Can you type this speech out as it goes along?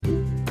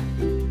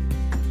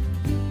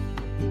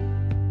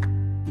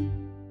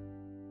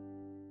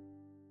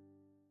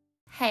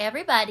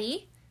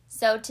everybody.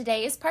 So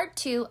today is part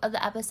 2 of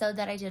the episode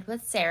that I did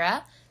with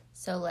Sara.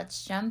 So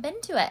let's jump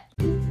into it.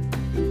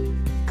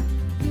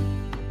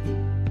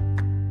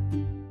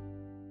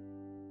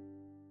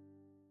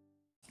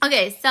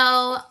 Okay,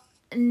 so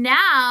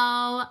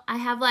now I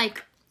have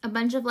a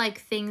bunch of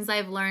things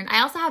I've learned.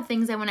 I also have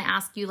things I want to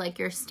ask you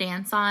your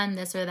stance on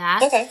this or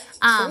that. Okay.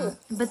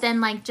 But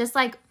then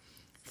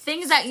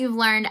things that you've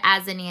learned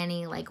as a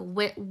nanny,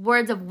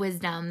 words of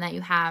wisdom that you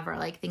have, or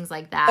things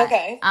like that.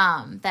 Okay.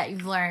 That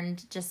you've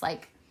learned just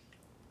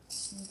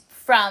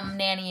from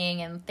nannying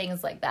and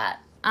things like that.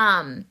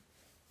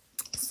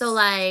 So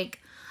I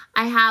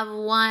have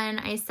one.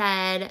 I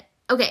said,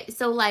 okay,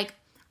 so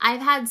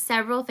I've had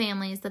several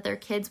families that their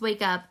kids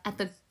wake up at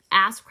the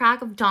ass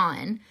crack of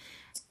dawn,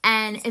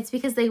 and it's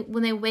because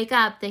when they wake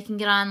up, they can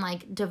get on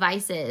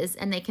devices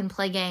and they can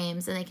play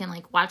games and they can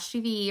watch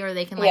TV, or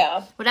they can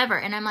whatever.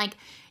 And I'm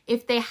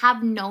if they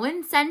have no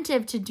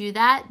incentive to do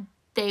that,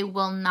 they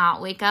will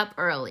not wake up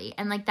early.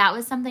 And that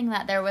was something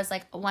that there was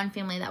one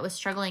family that was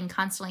struggling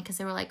constantly because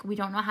they were we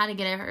don't know how to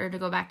get her to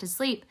go back to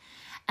sleep.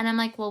 And I'm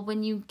well,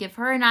 when you give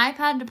her an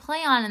iPad to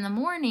play on in the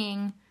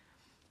morning,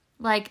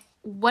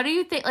 what do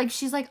you think?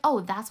 She's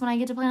oh, that's when I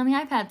get to play on the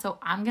iPad, so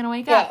I'm going to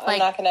wake up. I'm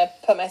not going to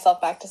put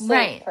myself back to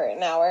sleep for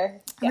an hour.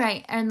 Yeah.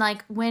 Right. And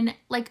when,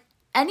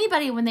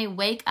 anybody, when they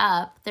wake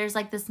up, there's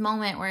this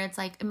moment where it's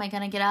am I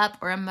going to get up,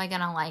 or am I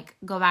going to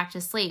go back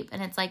to sleep?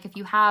 And it's if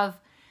you have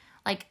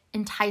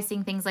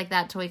enticing things like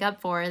that to wake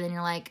up for, then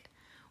you're wait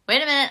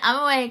a minute,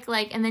 I'm awake.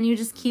 And then you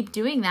just keep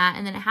doing that,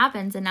 and then it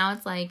happens, and now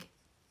it's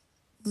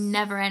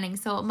never ending.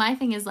 So my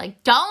thing is don't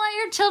let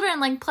your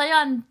children play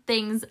on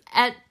things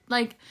at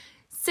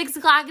 6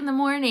 o'clock in the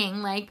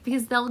morning,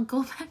 because they'll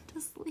go back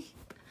to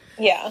sleep.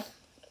 Yeah.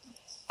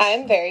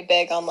 I'm very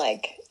big on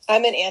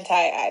I'm an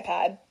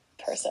anti-iPad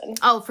person.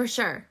 Oh, for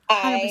sure.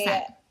 100%.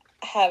 I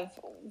have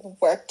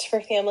worked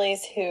for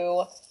families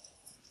who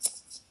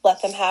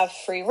let them have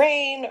free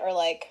reign, or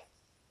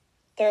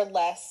they're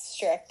less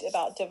strict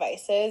about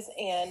devices,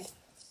 and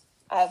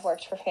I've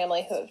worked for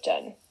family who have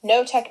done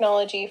no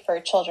technology for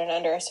children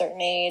under a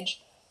certain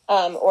age,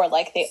 or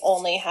they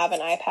only have an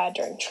iPad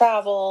during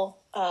travel.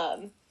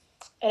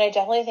 And I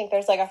definitely think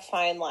there's a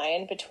fine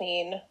line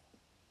between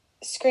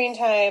screen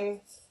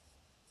time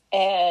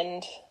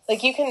and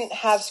you can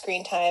have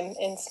screen time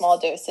in small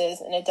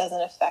doses and it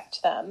doesn't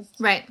affect them.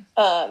 Right.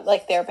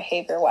 Their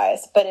behavior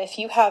wise. But if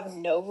you have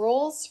no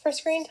rules for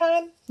screen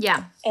time.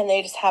 Yeah. And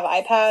they just have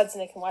iPads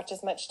and they can watch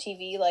as much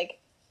TV,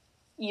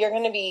 you're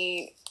going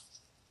to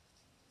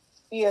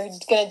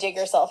dig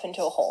yourself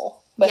into a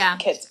hole with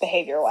kids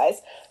behavior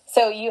wise.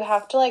 So you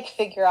have to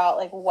figure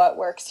out what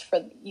works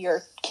for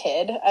your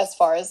kid, as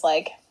far as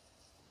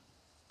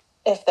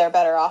if they're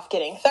better off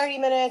getting 30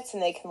 minutes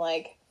and they can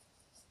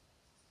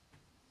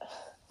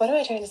what am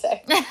I trying to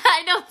say?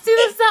 I know. See,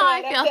 this is how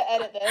I feel. have to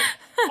edit this.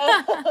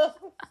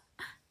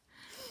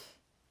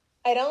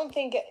 I don't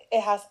think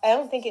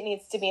it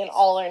needs to be an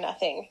all or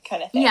nothing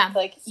kind of thing. Yeah.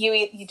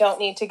 You don't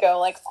need to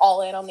go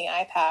all in on the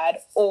iPad,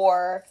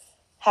 or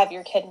have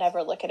your kid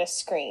never look at a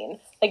screen.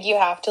 You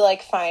have to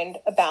find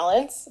a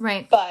balance.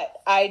 Right.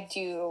 But I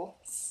do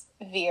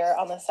veer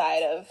on the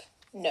side of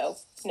no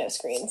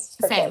screens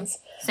for kids.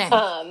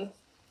 Same.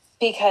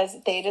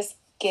 Because they just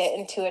get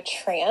into a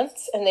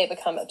trance and they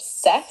become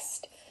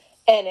obsessed,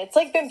 and it's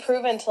been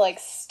proven to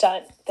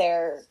stunt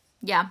their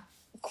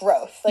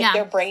growth,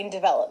 their brain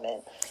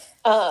development.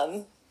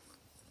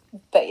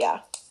 But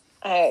yeah,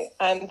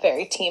 I'm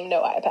very team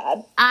no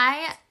iPad.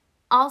 I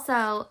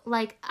also,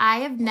 I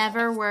have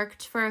never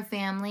worked for a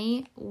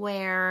family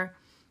where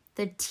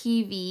the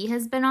TV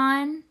has been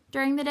on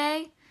during the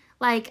day.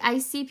 I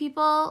see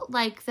people,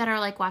 that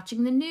are,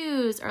 watching the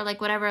news or,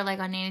 whatever,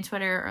 on Nanny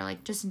Twitter or,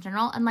 just in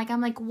general. And,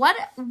 I'm what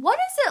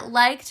is it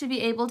like to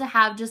be able to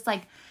have just,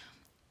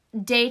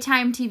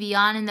 daytime TV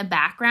on in the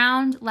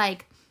background?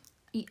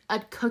 A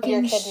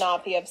cooking... Your kid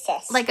not be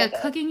obsessed with a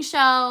cooking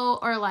show,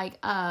 or,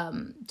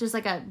 just,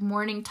 a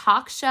morning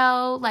talk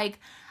show.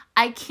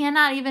 I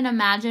cannot even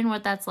imagine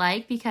what that's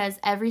like, because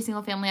every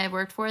single family I've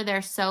worked for,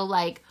 they're so,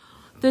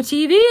 the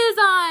TV is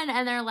on,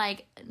 and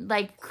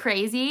they're,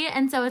 crazy.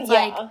 And so it's,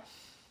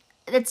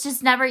 it's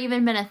just never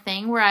even been a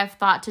thing where I've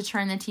thought to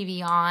turn the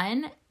TV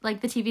on.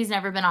 The TV's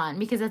never been on,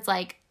 because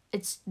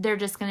they're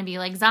just going to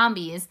be,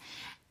 zombies.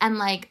 And,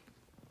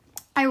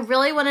 I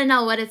really want to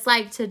know what it's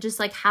like to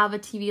just, have a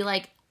TV,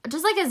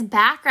 just, as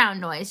background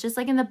noise, just,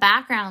 in the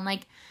background,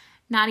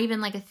 not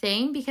even, a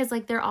thing, because,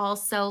 they're all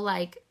so,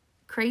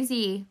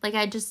 crazy.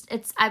 I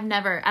don't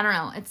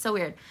know. It's so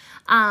weird.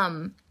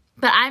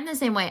 But I'm the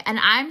same way, and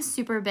I'm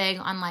super big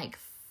on,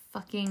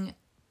 fucking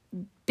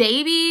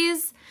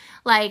babies.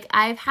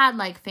 I've had,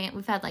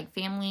 we've had,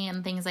 family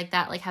and things like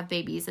that, have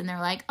babies, and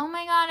they're oh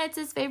my God, it's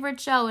his favorite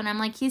show. And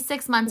I'm he's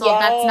 6 months old.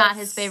 That's not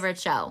his favorite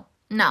show.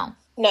 No.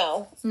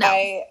 I'm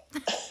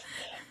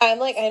I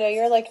know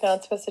you're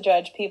not supposed to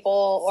judge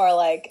people, or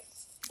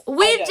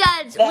we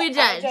judge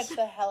I judge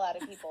the hell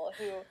out of people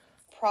who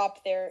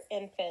prop their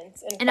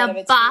infants in front of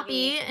a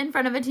boppy TV. in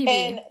front of a TV.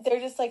 And they're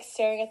just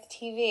staring at the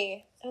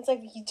TV. And it's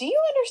like, do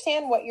you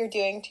understand what you're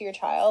doing to your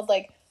child?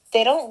 Like,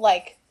 they don't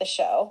like the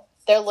show.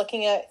 They're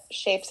looking at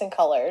shapes and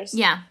colors.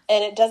 Yeah.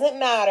 And it doesn't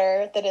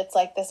matter that it's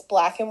like this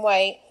black and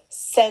white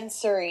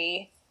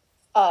sensory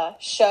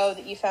show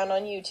that you found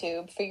on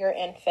YouTube for your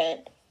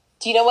infant.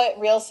 Do you know what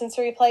real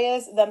sensory play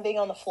is? Them being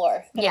on the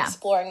floor and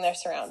exploring their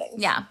surroundings.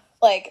 Yeah.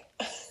 Like,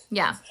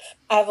 yeah.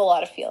 I have a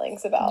lot of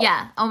feelings about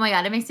oh my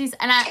God, it makes me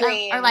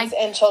screens or like,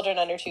 and children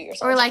under 2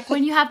 years old. Or like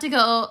when you have to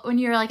go, when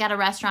you're like at a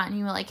restaurant and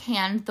you like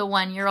hand the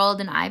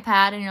 1-year-old an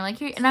iPad and you're like,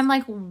 here, and I'm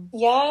like,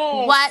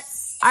 yes. What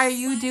are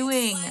you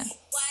doing?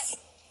 What?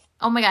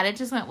 Oh my God, it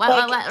just went,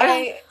 what?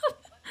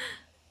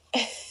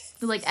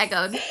 Like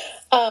echoed.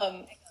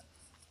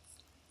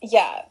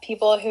 Yeah,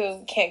 people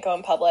who can't go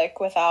in public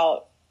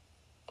without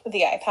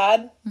the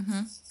iPad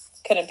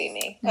couldn't be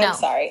me. No. I'm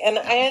sorry. And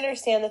I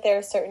understand that there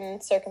are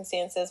certain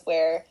circumstances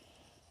where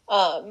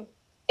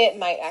it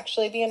might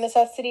actually be a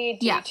necessity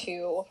due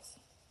to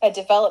a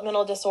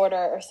developmental disorder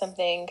or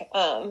something.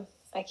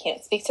 I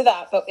can't speak to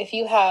that. But if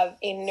you have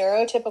a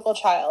neurotypical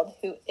child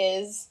who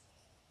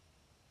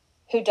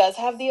does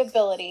have the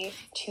ability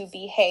to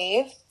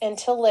behave and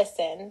to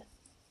listen,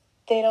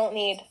 they don't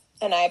need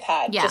an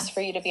iPad just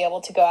for you to be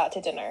able to go out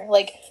to dinner.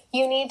 Like,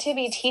 you need to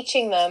be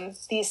teaching them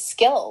these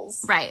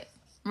skills. Right.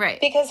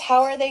 Because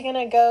how are they going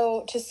to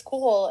go to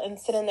school and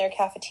sit in their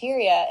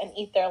cafeteria and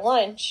eat their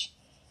lunch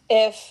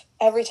if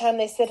every time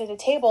they sit at a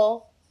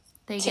table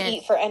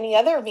eat for any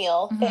other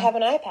meal, they have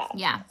an iPad?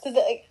 Yeah. So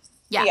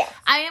yeah.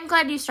 I am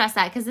glad you stressed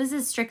that because this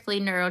is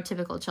strictly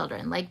neurotypical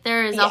children. Like,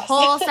 there is a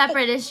whole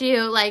separate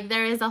issue. Like,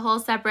 there is a whole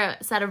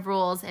separate set of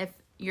rules if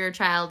your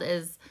child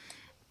is,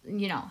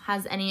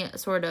 has any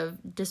sort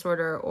of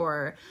disorder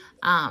or,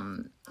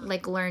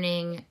 like,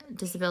 learning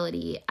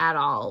disability at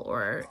all,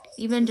 or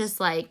even just,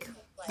 like...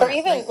 Or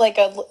even, like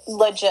a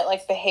legit,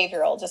 like,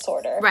 behavioral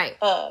disorder. Right.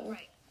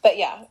 But,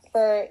 yeah,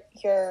 for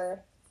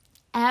your...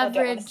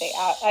 Average...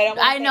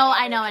 I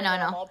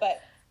know.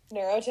 But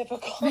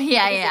neurotypical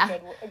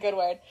is a good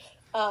word.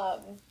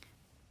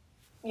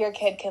 Your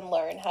kid can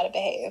learn how to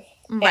behave.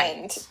 Right.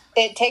 And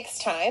it takes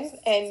time,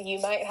 and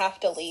you might have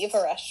to leave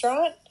a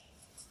restaurant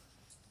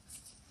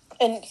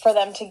and for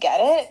them to get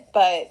it,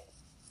 but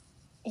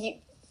you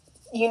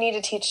need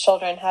to teach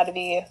children how to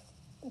be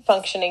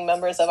functioning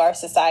members of our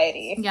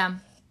society. Yeah.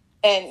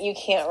 And you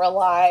can't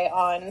rely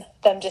on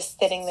them just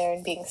sitting there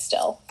and being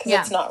still because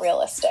it's not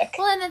realistic.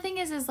 Well, and the thing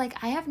is like,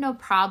 I have no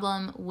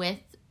problem with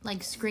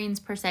like screens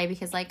per se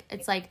because like,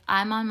 it's like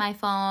I'm on my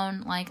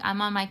phone, like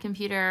I'm on my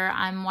computer,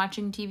 I'm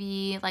watching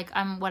TV, like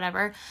I'm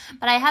whatever.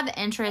 But I have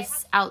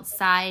interests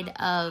outside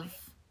of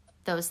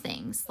those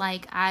things.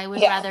 Like I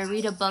would rather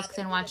read a book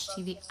than watch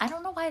TV. I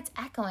don't know why it's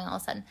echoing all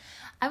of a sudden.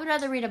 I would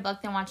rather read a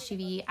book than watch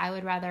TV. I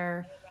would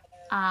rather,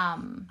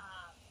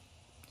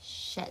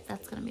 shit,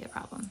 that's going to be a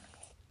problem.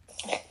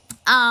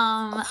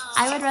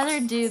 I would rather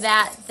do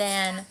that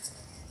than,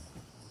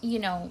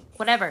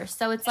 whatever.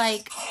 So it's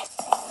like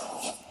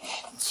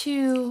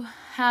to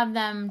have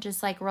them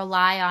just like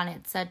rely on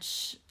it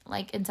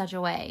in such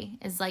a way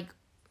is like,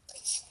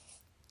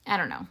 I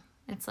don't know.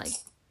 It's like,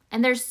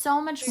 and there's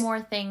so much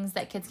more things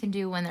that kids can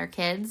do when they're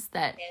kids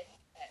that,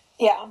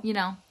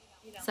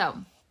 so.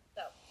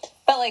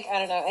 But like, I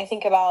don't know. I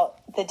think about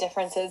the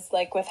differences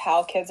like with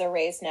how kids are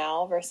raised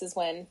now versus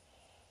when,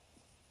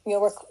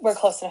 we're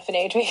close enough in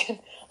age. We can,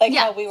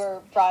 how we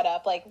were brought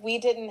up. Like, we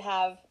didn't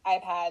have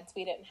iPads.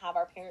 We didn't have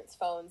our parents'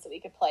 phones that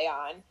we could play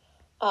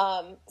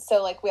on.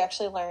 So, like, we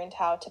actually learned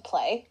how to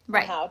play.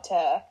 Right. And how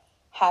to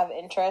have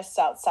interests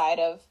outside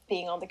of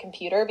being on the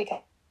computer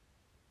because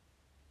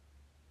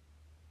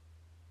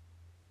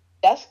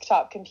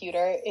desktop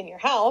computer in your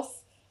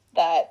house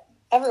that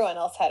everyone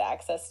else had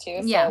access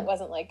to. So it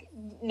wasn't like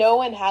no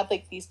one had,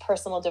 like, these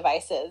personal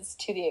devices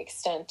to the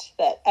extent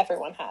that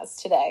everyone has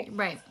today.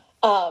 Right.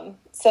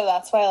 So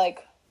that's why, like,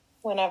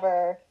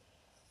 whenever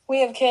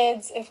we have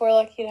kids, if we're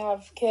lucky to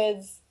have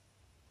kids,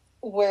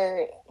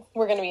 we're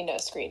going to be no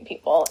screen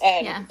people.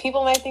 And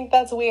people might think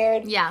that's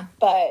weird. Yeah.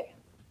 But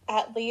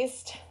at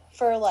least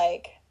for,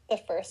 like, the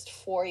first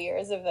 4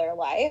 years of their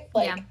life,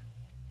 like,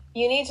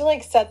 you need to,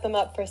 like, set them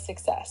up for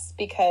success.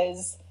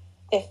 Because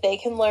if they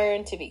can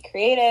learn to be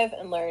creative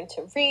and learn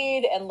to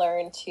read and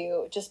learn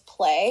to just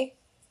play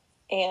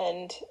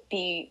and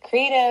be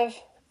creative,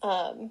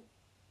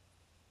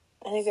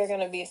 I think they're going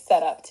to be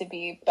set up to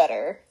be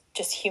better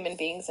just human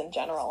beings in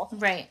general.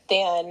 Right.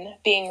 Than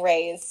being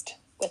raised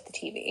with the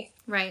TV.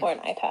 Right. Or an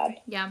iPad.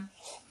 Yeah.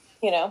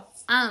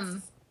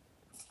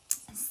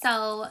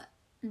 So,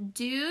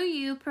 do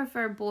you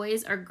prefer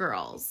boys or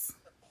girls?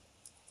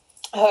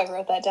 Oh, I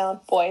wrote that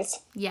down.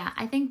 Boys. Yeah,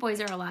 I think boys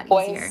are a lot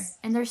easier.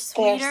 And they're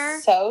sweeter.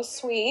 They're so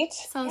sweet.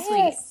 So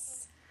sweet.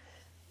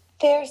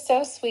 They're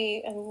so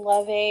sweet and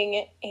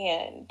loving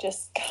and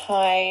just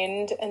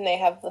kind. And they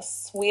have the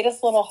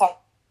sweetest little heart.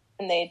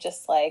 And they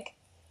just like,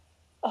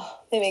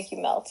 they make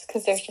you melt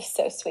because they're just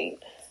so sweet.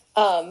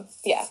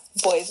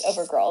 Boys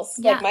over girls.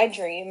 Yeah. Like my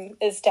dream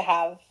is to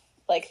have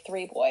like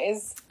 3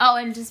 boys. Oh,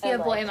 and just be a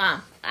boy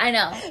mom. I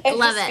know. And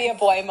love just it. Be a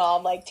boy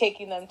mom, like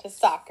taking them to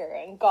soccer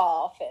and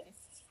golf and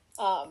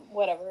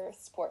whatever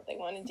sport they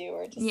want to do,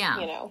 or just, Yeah.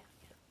 you know,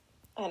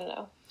 I don't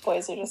know.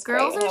 Boys are just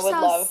Girls great. are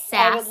so sassy.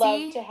 I would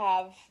love to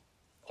have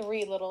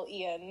 3 little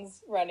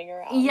Ians running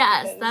around.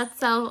 Yes, that's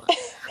so...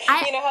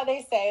 You know how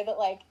they say that,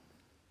 like,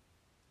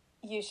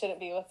 you shouldn't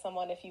be with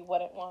someone if you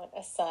wouldn't want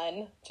a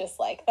son just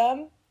like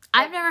them?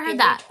 I've never heard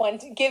that.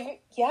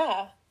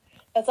 Yeah.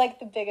 That's, like,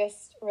 the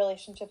biggest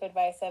relationship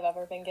advice I've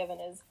ever been given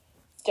is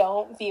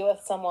don't be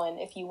with someone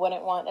if you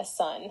wouldn't want a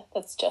son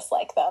that's just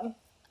like them.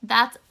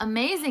 That's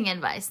amazing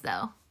advice,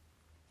 though.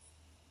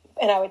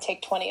 And I would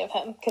take 20 of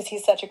him because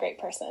he's such a great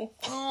person.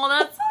 Oh,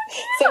 that's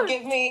so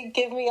cute. So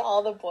give me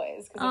all the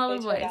boys, because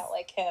if they turn boys. out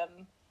like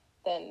him,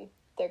 then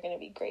they're going to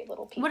be great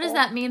little people. What does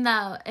that mean,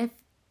 though,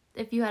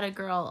 if you had a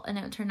girl and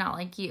it turned out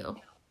like you?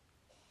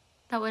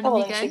 That wouldn't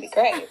be good? She'd be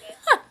great.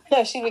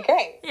 No, she'd be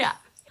great. Yeah.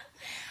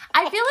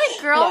 I feel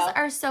like girls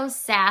are so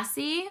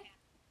sassy.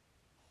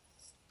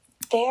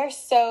 They are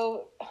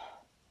so...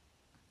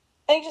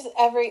 I think just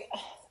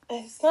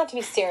it's not to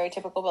be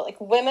stereotypical, but,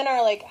 like, women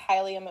are, like,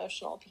 highly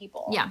emotional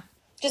people. Yeah.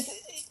 Just,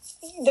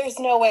 there's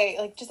no way,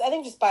 like, I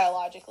think just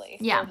biologically.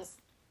 Yeah.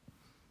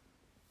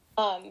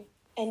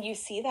 And you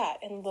see that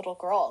in little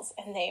girls,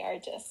 and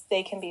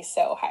they can be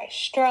so high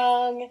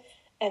strung,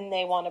 and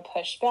they want to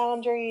push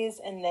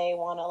boundaries, and they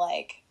want to,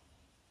 like...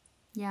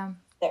 Yeah.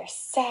 They're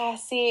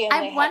sassy,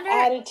 and they have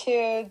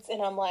attitudes,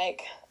 and I'm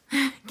like...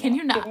 Can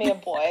you not? Give me a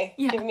boy.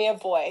 Yeah. Give me a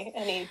boy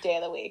any day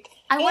of the week.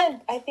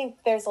 I think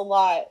there's a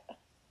lot...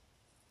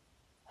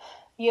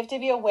 You have to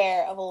be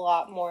aware of a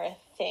lot more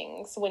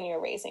things when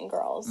you're raising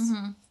girls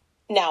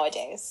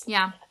nowadays.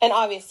 Yeah. And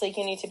obviously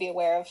you need to be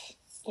aware of,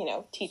 you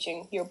know,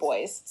 teaching your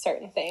boys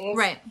certain things.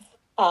 Right.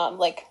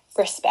 Like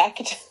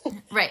respect.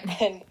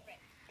 Right. And,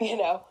 you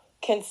know,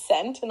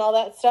 consent and all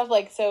that stuff.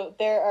 Like, so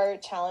there are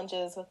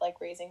challenges with, like,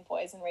 raising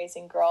boys and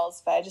raising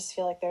girls, but I just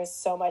feel like there's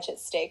so much at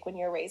stake when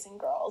you're raising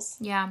girls.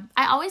 Yeah.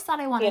 I always thought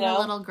I wanted a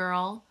little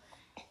girl,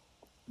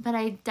 but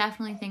I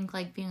definitely think,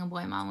 like, being a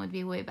boy mom would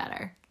be way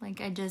better.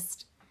 Like, I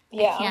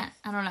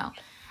don't know.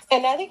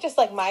 And I think just,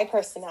 like, my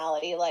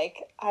personality,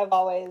 like, I've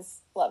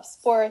always loved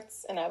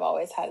sports, and I've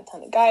always had a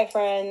ton of guy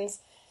friends,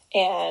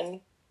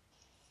 and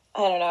I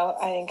don't know,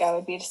 I think I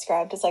would be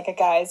described as, like, a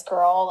guy's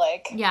girl.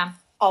 Like, yeah,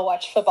 I'll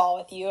watch football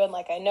with you, and,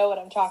 like, I know what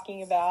I'm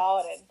talking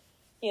about, and,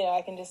 you know,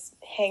 I can just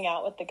hang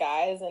out with the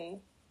guys, and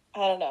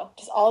I don't know,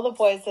 just all the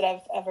boys that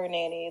I've ever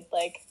nannied,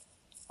 like,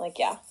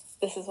 yeah,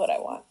 this is what I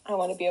want. I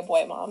want to be a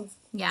boy mom.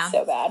 Yeah.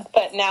 So bad.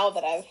 But now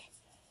that I've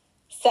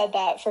said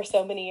that for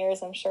so many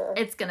years, I'm sure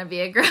it's gonna be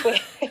a girl.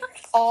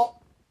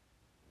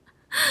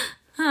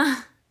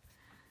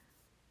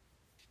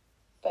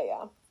 But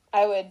yeah,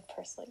 I would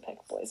personally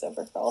pick boys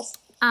over girls.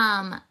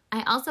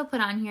 I also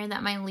put on here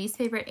that my least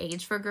favorite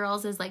age for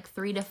girls is, like,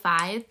 3 to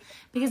 5,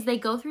 because they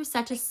go through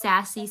such a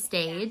sassy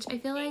stage, I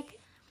feel like,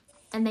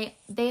 and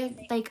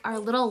they like are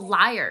little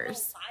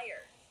liars.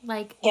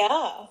 Like,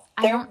 yeah,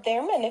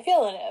 they're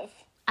manipulative.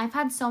 I've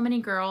had so many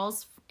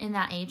girls in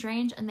that age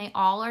range, and they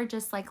all are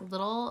just, like,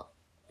 little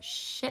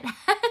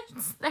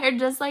shitheads. They're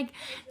just, like,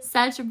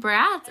 such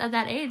brats at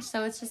that age.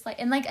 So it's just like,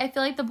 and, like, I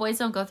feel like the boys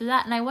don't go through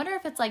that, and I wonder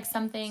if it's, like,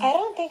 something... I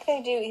don't think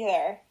they do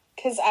either,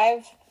 because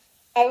I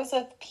was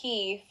with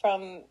P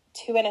from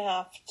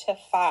 2.5 to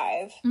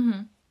 5,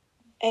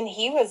 and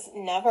he was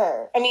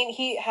never... I mean,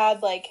 he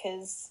had, like,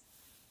 his,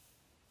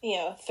 you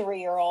know,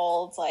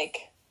 3-year-olds,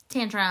 like...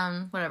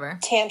 Tantrums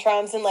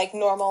and, like,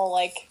 normal,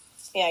 like,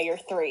 yeah, you're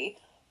 3.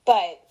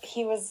 But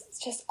he was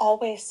just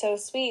always so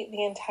sweet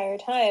the entire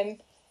time.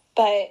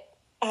 But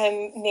I'm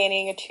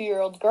nannying a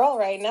 2-year-old girl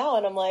right now,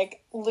 and I'm,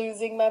 like,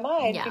 losing my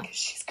mind because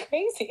she's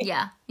crazy.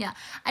 Yeah, yeah.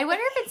 I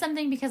wonder if it's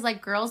something because,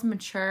 like, girls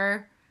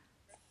mature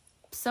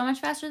so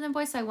much faster than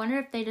boys, so I wonder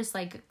if they just,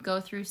 like,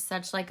 go through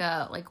such, like,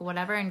 a, like,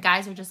 whatever, and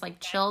guys are just, like,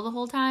 chill the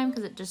whole time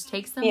because it just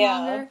takes them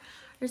longer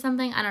or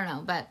something. I don't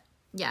know, but,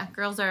 yeah,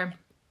 girls are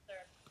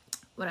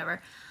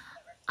whatever.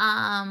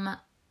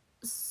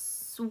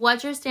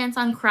 What's your stance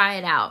on cry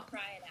it out?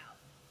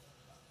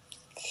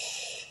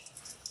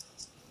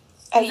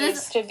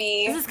 Is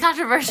this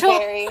controversial?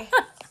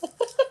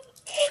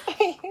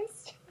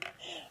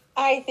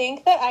 I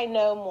think that I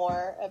know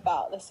more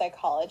about the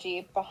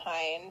psychology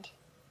behind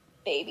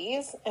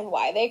babies and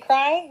why they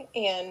cry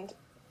and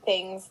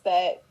things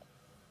that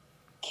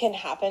can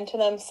happen to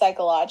them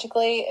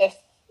psychologically if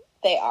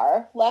they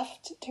are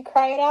left to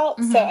cry it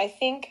out. So I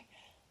think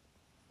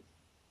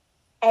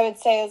I would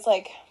say it's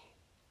like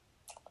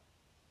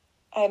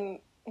I'm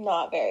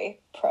not very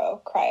pro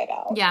cry it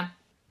out. Yeah.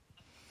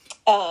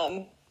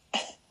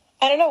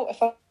 I don't know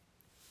if I'm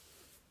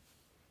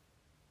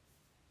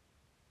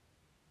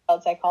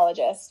a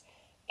psychologist,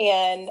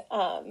 and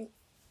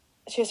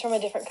she was from a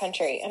different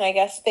country, and I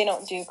guess they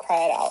don't do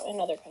cry it out in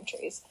other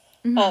countries.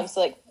 So,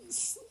 like,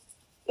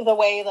 the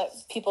way that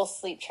people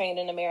sleep train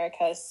in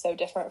America is so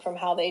different from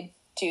how they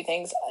do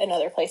things in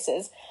other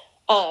places.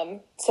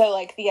 So,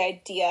 like, the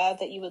idea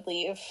that you would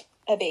leave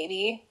a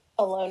baby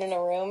alone in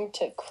a room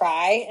to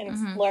cry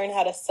and learn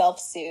how to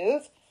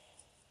self-soothe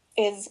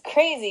is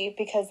crazy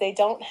because they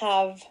don't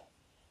have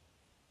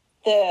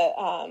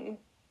the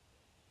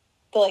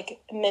the like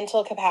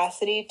mental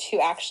capacity to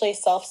actually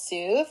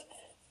self-soothe,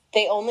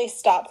 they only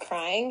stop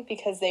crying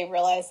because they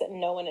realize that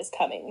no one is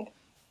coming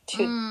to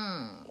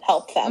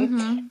help them.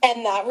 Mm-hmm.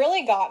 And that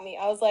really got me.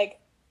 I was like,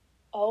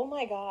 oh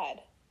my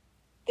God,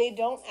 they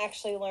don't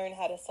actually learn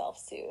how to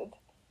self-soothe.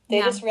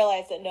 They just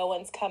realize that no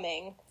one's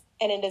coming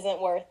and it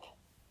isn't worth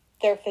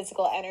their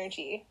physical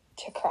energy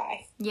to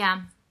cry.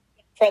 Yeah.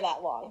 For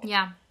that long.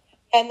 Yeah.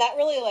 And that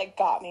really like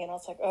got me, and I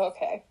was like, oh,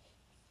 okay.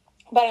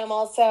 But I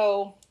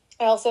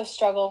also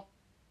struggle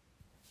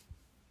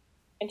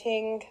with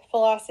parenting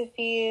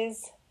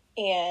philosophies,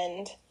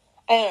 and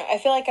I don't know, I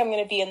feel like I'm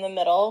going to be in the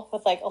middle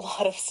with like a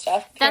lot of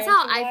stuff. That's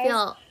how I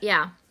feel.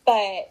 Yeah.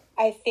 But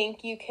I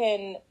think you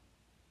can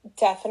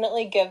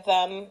definitely give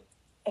them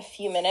a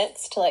few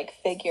minutes to like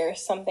figure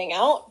something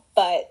out,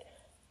 but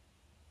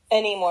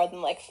any more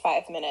than like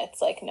 5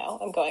 minutes, like, no,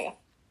 I'm going up,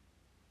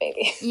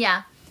 baby.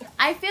 Yeah.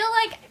 I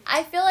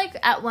feel like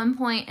at one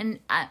point, and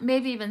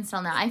maybe even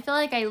still now, I feel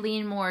like I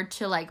lean more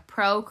to like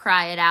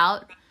cry it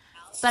out,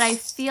 but I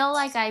feel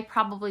like I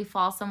probably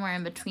fall somewhere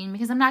in between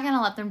because I'm not going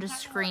to let them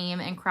just scream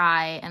and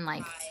cry and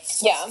like,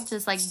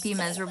 just like be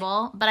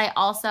miserable. But I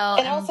also,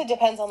 it also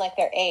depends on like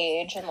their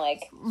age and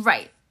like,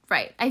 right.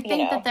 I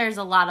think that there's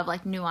a lot of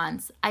like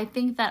nuance. I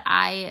think that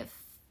I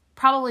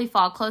probably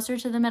fall closer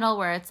to the middle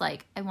where it's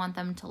like, I want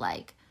them to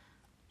like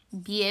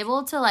be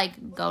able to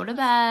like go to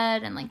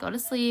bed and like go to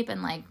sleep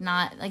and like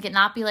not like it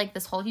not be like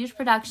this whole huge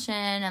production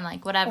and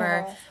like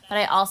whatever, but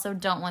I also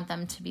don't want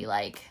them to be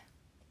like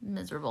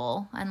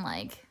miserable and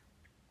like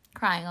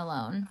crying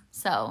alone.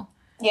 So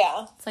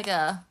it's like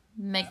a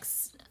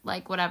mix,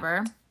 like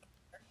whatever.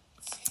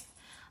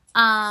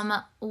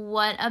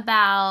 What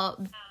about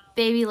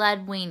baby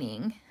led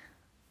weaning?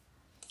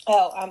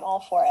 Oh, I'm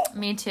all for it.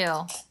 Me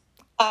too.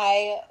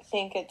 I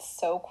think it's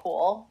so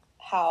cool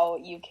how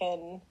you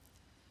can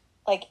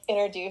like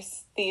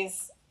introduce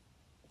these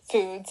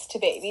foods to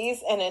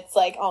babies, and it's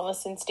like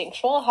almost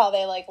instinctual how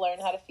they like learn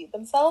how to feed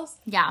themselves.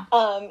 Yeah.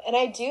 And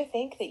I do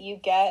think that you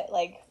get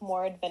like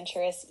more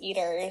adventurous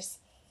eaters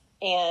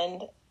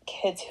and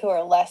kids who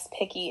are less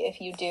picky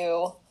if you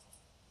do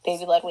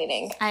baby led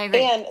weaning. I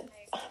agree. And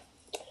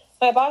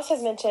my boss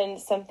has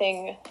mentioned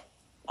something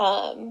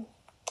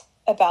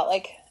about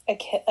like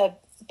a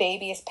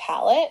baby's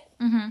palate.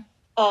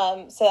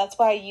 Mm-hmm. So that's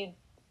why you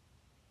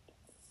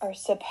are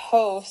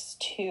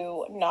supposed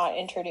to not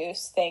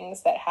introduce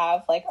things that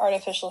have like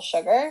artificial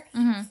sugar,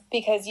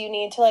 because you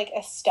need to like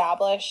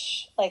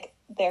establish like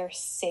their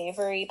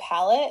savory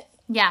palate.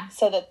 Yeah.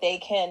 So that they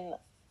can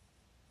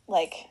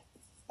like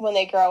when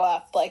they grow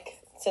up, like,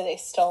 so they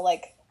still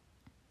like,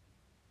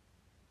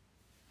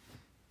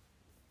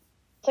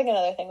 it's like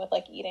another thing with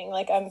like eating,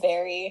 like I'm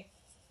very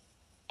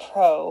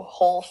pro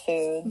whole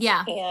foods.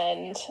 Yeah.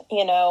 And,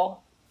 you know,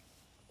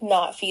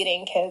 not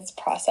feeding kids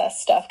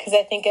processed stuff, because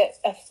I think it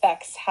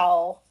affects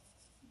how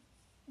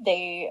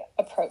they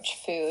approach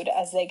food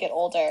as they get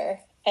older,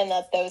 and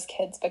that those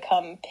kids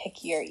become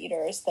pickier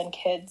eaters than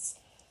kids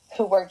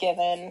who were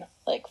given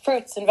like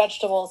fruits and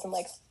vegetables and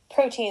like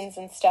proteins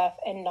and stuff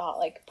and not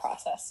like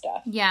processed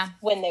stuff. Yeah.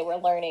 When they were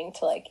learning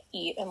to like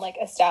eat and like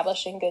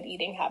establishing good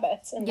eating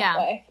habits in that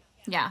way.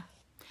 Yeah.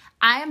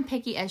 I am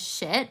picky as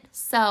shit,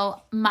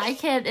 so my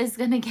kid is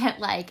going to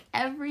get, like,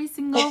 every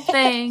single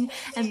thing,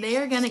 and they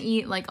are going to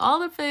eat, like,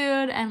 all the food,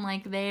 and,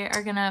 like, they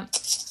are going to,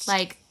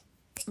 like,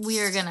 we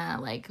are going to,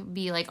 like,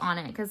 be, like, on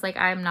it, because, like,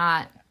 I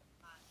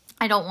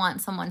don't want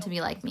someone to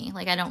be like me.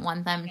 Like, I don't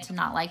want them to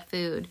not like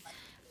food.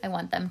 I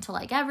want them to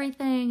like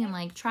everything and,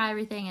 like, try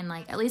everything and,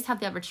 like, at least have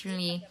the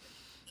opportunity.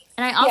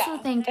 And I also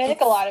think... I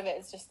think a lot of it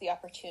is just the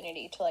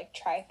opportunity to, like,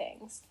 try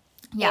things.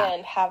 Yeah.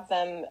 And have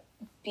them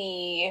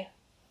be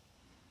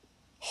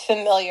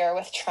familiar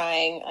with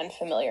trying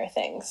unfamiliar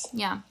things.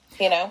 Yeah.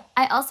 You know?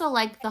 I also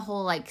like the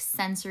whole, like,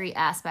 sensory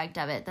aspect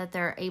of it, that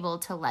they're able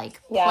to,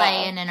 like,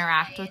 play and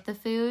interact with the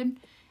food.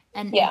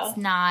 And it's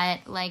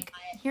not, like,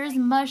 here's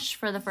mush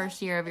for the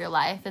first year of your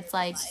life. It's,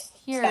 like,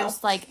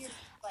 here's, like,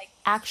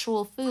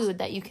 actual food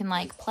that you can,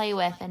 like, play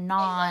with and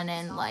gnaw on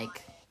and,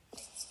 like,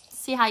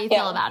 see how you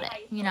feel about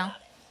it, you know?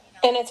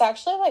 And it's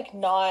actually, like,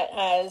 not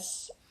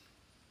as...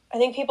 I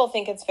think people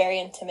think it's very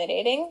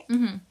intimidating.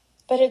 Mm-hmm.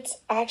 But it's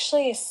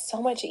actually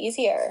so much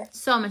easier.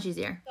 So much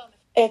easier.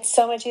 It's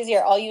so much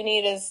easier. All you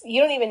need is...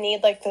 You don't even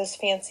need, like, those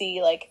fancy,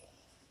 like,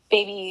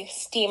 baby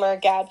steamer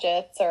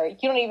gadgets, or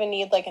you don't even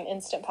need, like, an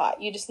Instant Pot.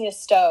 You just need a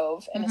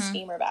stove and a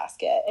steamer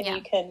basket, and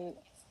you can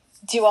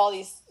do all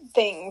these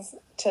things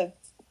to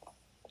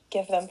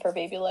give them for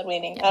baby-led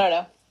weaning. I don't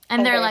know.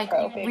 And they're, like,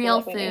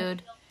 real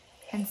food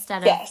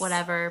instead of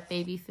whatever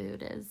baby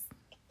food is.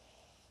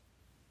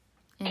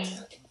 And,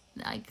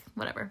 like,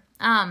 whatever.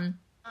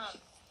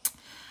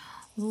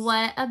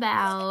 What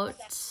about,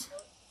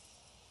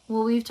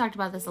 well, we've talked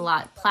about this a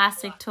lot,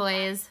 plastic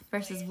toys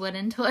versus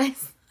wooden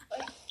toys.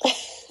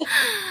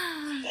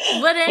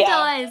 Wooden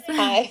toys.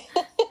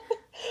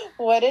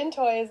 Wooden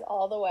toys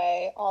all the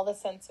way, all the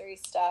sensory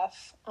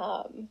stuff.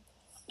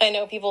 I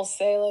know people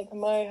say, like,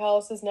 my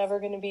house is never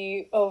going to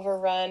be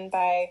overrun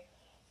by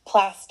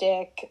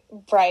plastic,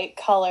 bright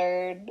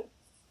colored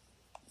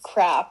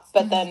crap,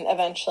 but then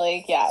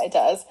eventually, yeah, it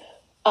does.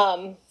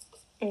 I'm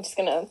just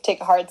going to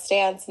take a hard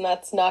stance, and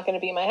that's not going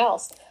to be my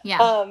house.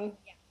 Yeah.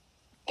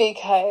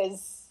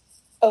 Because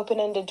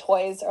open-ended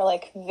toys are,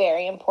 like,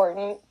 very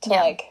important to,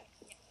 like,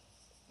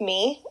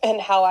 me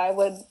and how I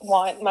would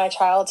want my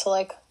child to,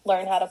 like,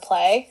 learn how to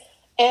play.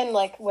 And,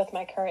 like, with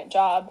my current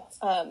job,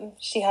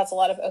 she has a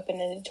lot of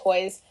open-ended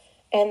toys,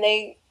 and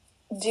they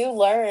do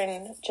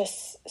learn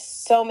just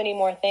so many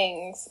more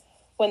things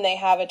when they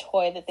have a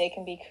toy that they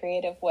can be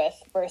creative with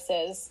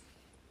versus,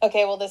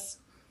 okay, well, this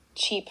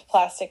cheap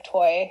plastic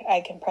toy,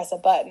 I can press a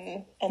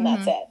button and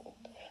that's it.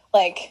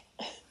 Like,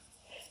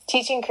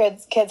 teaching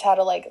kids how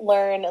to, like,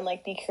 learn and,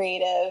 like, be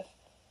creative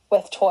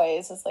with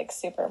toys is, like,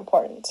 super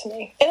important to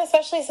me. And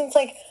especially since,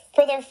 like,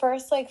 for their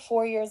first, like,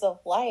 4 years of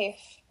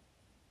life,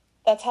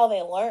 that's how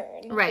they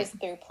learn, is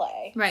through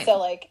play. Right. So,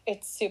 like,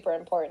 it's super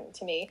important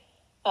to me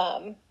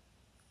to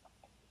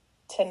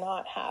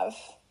not have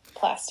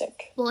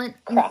plastic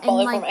crap all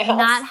over like, my house.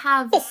 Not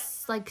have,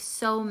 like,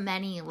 so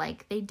many,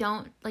 like, they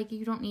don't, like,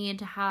 you don't need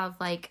to have,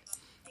 like,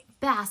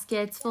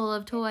 baskets full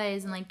of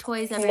toys and, like,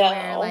 toys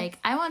everywhere. No. Like,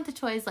 I want the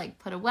toys, like,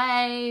 put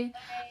away.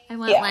 I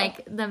want,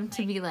 like, them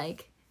to be,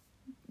 like,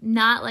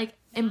 not, like,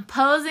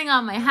 imposing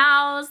on my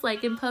house,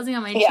 like, imposing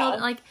on my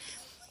children. Like,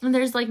 and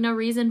there's, like, no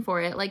reason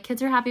for it. Like,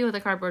 kids are happy with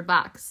a cardboard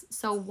box.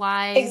 So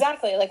why?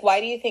 Exactly. Like,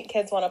 why do you think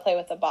kids want to play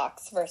with the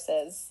box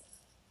versus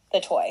the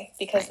toy?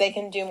 Because they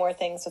can do more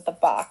things with the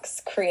box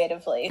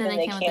creatively than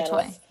they can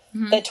with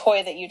the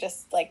toy that you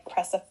just, like,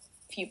 press a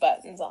few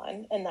buttons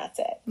on and that's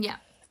it. Yeah.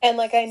 And,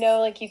 like, I know,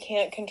 like, you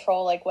can't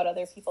control, like, what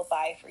other people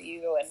buy for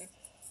you and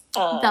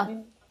but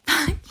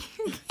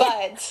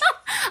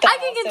I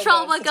can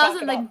control what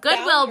goes in the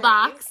Goodwill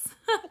box.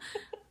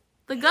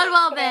 The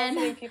Goodwill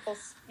bin. People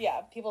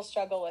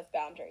struggle with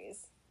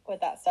boundaries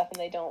with that stuff, and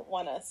they don't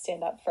want to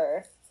stand up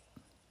for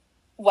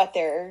what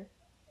they're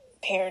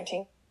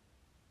parenting.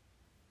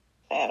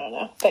 I don't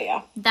know, but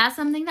yeah. That's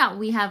something that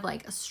we have,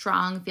 like,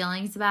 strong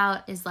feelings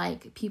about is,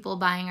 like, people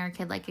buying our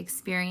kid, like,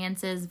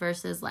 experiences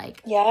versus,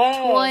 like,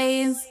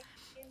 toys.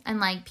 And,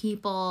 like,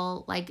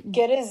 people, like...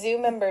 Get a zoo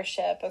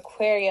membership,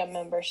 aquarium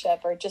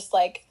membership, or just,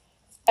 like,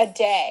 a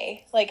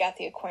day, like, at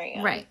the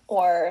aquarium. Right.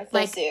 Or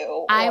the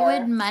zoo. I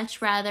would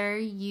much rather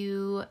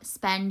you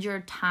spend your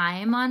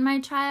time on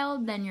my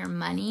child than your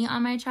money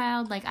on my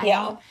child. Like,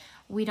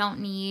 we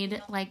don't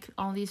need, like,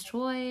 all these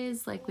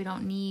toys. Like, we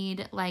don't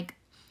need, like...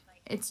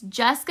 It's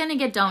just going to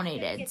get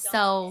donated,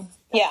 so...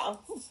 Yeah.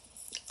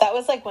 That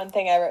was, like, one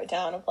thing I wrote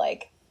down of,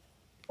 like,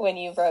 when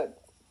you wrote...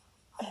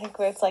 I think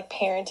where it's, like,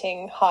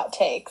 parenting hot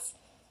takes.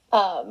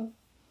 It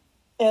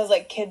was,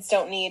 like, kids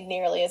don't need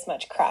nearly as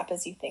much crap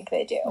as you think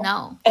they do.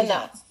 No. And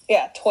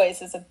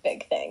toys is a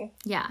big thing.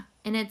 Yeah.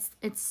 And it's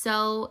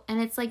so... And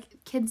it's, like,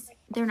 kids,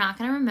 they're not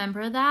going to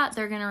remember that.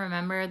 They're going to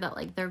remember that,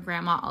 like, their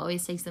grandma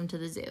always takes them to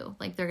the zoo.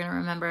 Like, they're going to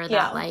remember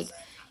that, like,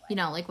 you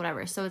know, like,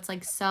 whatever. So it's,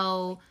 like,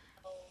 so...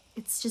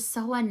 It's just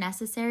so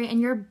unnecessary,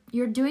 and you're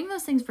doing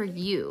those things for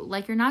you.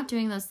 Like, you're not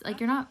doing those, like,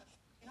 you're not,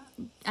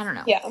 I don't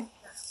know. Yeah.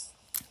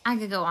 I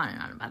could go on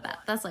and on about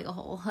that. That's, like, a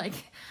whole, like,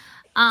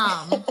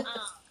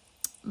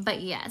 but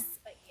yes.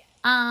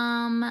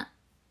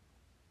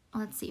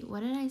 Let's see. What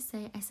did I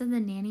say? I said the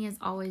nanny is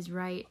always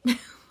right. Why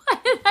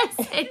did I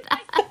say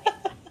that?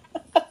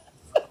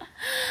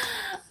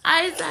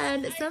 I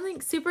said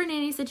something super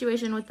nanny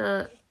situation with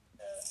the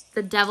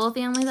devil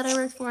family that I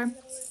worked for.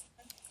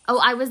 Oh,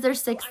 I was their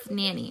 6th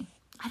nanny.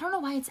 I don't know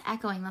why it's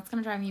echoing. That's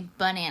going to drive me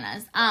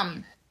bananas.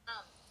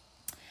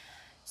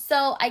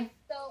 So I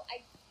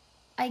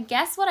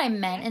guess what I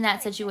meant in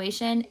that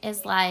situation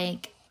is,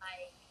 like,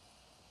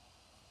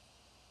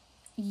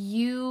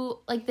 the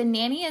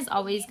nanny is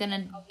always going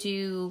to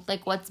do,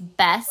 like, what's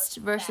best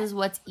versus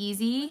what's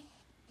easy.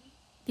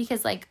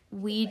 Because, like,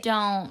 we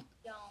are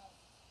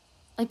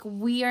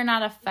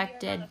not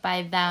affected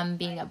by them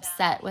being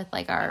upset with,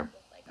 like, our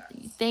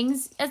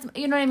things, as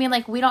you know what I mean?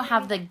 Like, we don't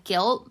have the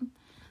guilt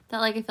that,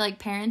 like, I feel like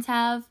parents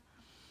have.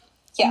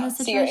 Yeah,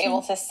 so you're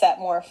able to set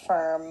more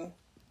firm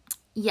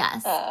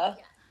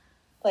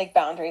like,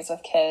 boundaries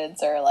with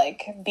kids, or,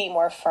 like, be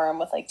more firm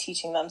with, like,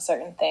 teaching them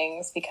certain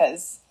things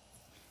because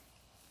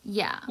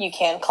you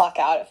can clock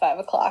out at 5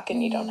 o'clock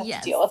and you don't have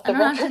to deal with the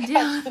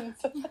repercussions.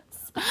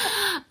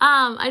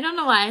 I don't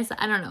know why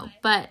I don't know,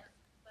 but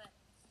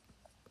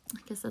I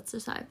guess that's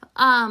just how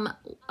I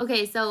feel.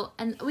 Okay, so,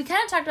 and we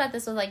kind of talked about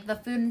this with, like, the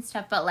food and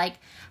stuff, but, like,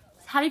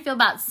 how do you feel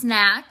about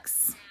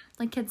snacks?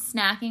 Like, kids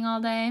snacking all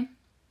day?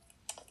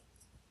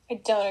 I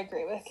don't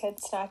agree with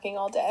kids snacking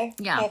all day.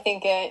 Yeah. I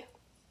think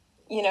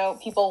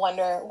people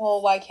wonder,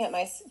 well, why can't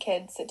my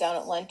kids sit down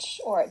at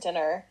lunch or at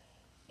dinner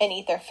and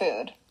eat their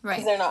food? Right.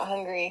 Because they're not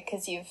hungry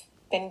because you've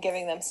been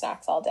giving them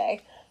snacks all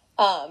day.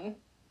 I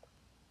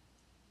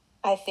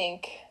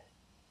think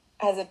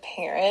as a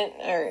parent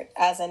or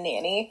as a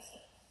nanny,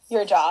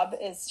 your job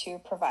is to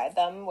provide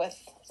them with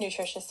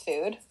nutritious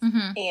food,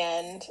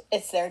 and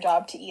it's their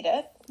job to eat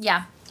it.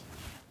 Yeah.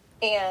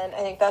 And I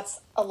think that's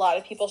a lot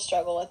of people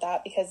struggle with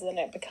that, because then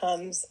it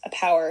becomes a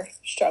power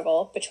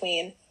struggle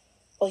between,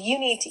 well, you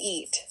need to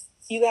eat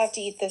you have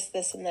to eat this,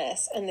 this, and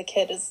this. And the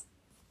kid is,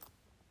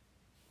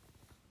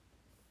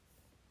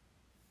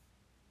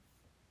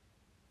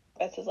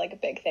 this is like a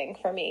big thing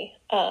for me.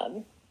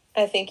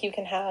 I think you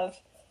can have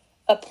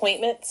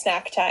appointment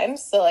snack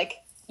times. So like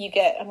you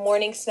get a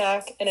morning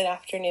snack and an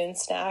afternoon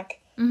snack.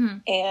 Mm-hmm.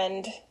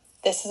 And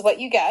this is what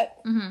you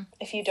get. Mm-hmm.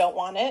 If you don't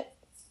want it,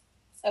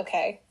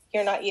 okay,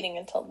 you're not eating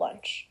until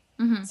lunch.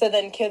 Mm-hmm. So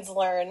then kids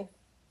learn,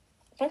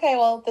 okay,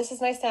 well, this is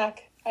my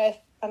snack. I'm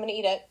going to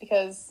eat it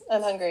because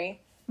I'm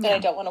hungry and I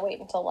don't want to wait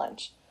until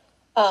lunch.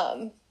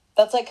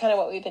 That's like kind of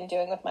what we've been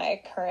doing with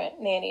my current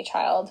nanny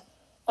child.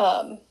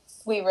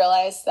 We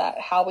realized that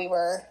how we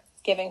were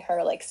giving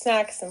her like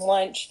snacks and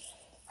lunch,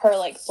 her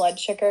like blood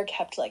sugar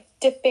kept like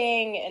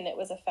dipping and it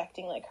was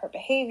affecting like her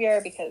behavior,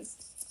 because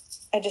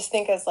I just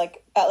think as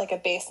like at like a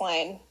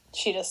baseline,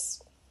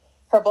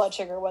 her blood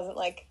sugar wasn't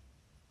like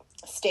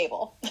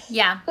stable.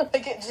 Yeah.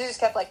 Like she just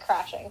kept like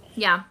crashing.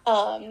 Yeah.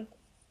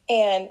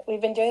 And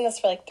we've been doing this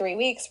for like 3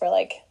 weeks where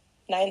like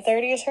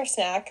 9:30 is her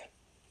snack.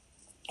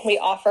 We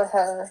offer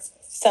her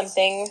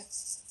something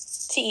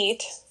to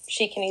eat.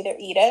 She can either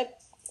eat it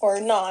or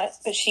not,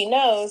 but she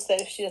knows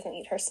that if she doesn't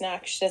eat her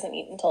snack, she doesn't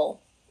eat until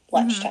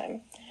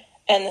lunchtime. Mm-hmm.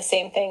 And the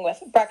same thing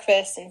with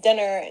breakfast and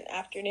dinner and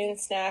afternoon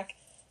snack.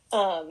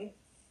 So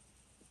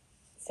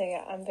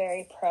yeah, I'm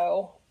very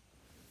pro.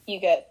 You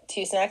get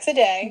 2 snacks a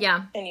day.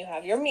 Yeah. And you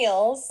have your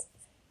meals.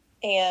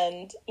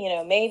 And, you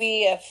know,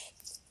 maybe if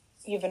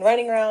you've been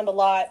running around a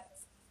lot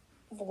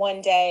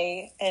one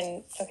day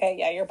and, okay,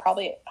 yeah, you're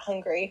probably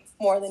hungry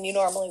more than you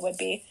normally would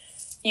be,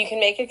 you can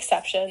make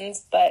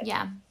exceptions. But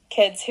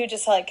kids who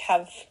just, like,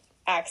 have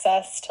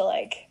access to,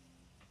 like,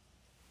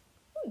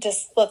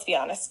 just, let's be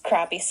honest,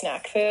 crappy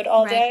snack food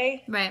all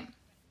day. Right.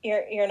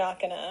 You're not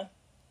gonna...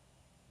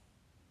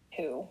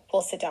 who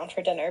will sit down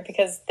for dinner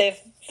because they've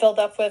filled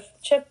up with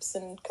chips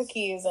and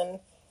cookies and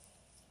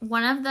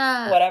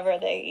whatever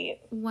they eat.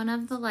 One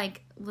of the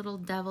like little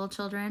devil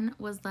children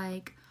was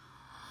like,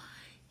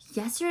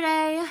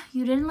 yesterday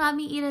you didn't let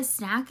me eat a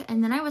snack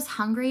and then I was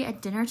hungry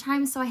at dinner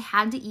time, so I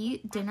had to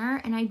eat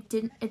dinner and I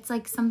didn't, it's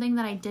like something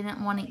that I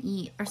didn't want to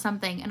eat or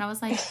something. And I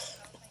was like,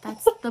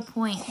 that's the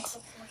point.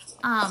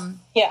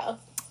 Yeah.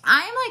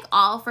 I'm, like,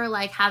 all for,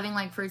 like, having,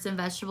 like, fruits and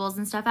vegetables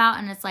and stuff out,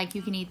 and it's, like,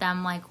 you can eat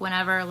them, like,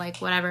 whenever, like,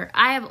 whatever.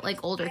 I have,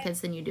 like, older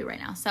kids than you do right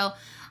now, so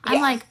I'm,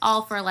 like,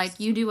 all for, like,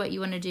 you do what you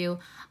want to do.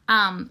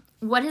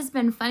 What has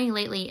been funny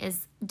lately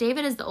is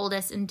David is the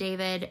oldest, and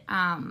David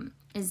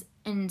is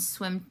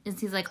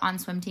he's, like, on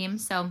swim team,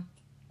 so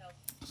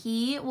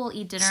he will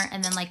eat dinner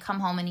and then, like,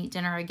 come home and eat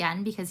dinner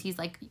again because he's,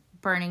 like,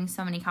 burning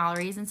so many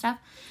calories and stuff.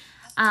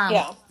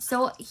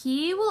 So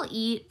he will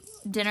eat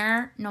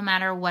dinner no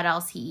matter what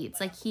else he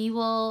eats. Like, he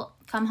will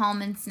come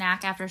home and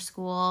snack after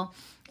school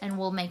and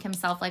will make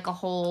himself like a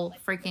whole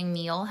freaking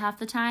meal half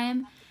the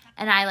time,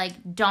 and I like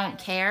don't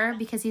care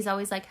because he's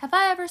always like, have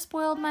I ever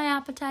spoiled my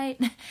appetite?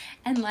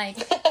 And like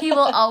he will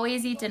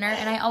always eat dinner,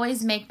 and I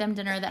always make them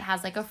dinner that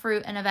has like a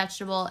fruit and a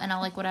vegetable and a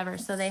like whatever,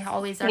 so they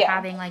always are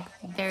having like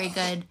very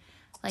good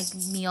like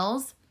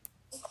meals.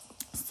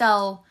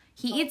 So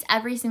he eats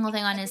every single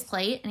thing on his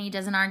plate and he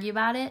doesn't argue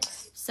about it.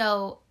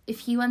 So if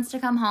he wants to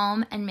come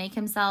home and make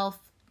himself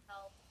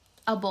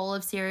a bowl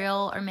of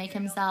cereal or make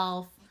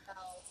himself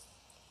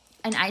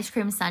an ice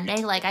cream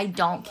sundae, like, I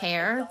don't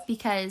care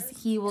because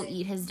he will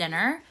eat his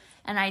dinner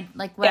and I,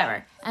 like, whatever.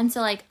 Yeah. And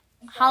so, like,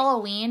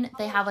 Halloween,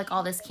 they have, like,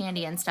 all this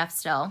candy and stuff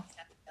still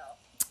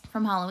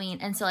from Halloween.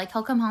 And so, like,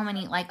 he'll come home and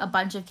eat, like, a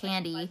bunch of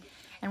candy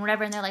and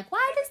whatever. And they're like,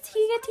 why does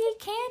he get to eat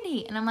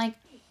candy? And I'm like,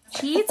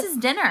 he eats his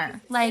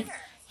dinner. Like,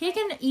 he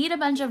can eat a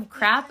bunch of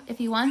crap if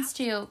he wants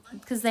to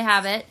because they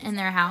have it in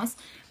their house.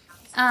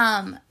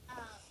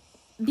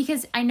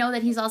 Because I know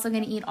that he's also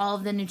going to eat all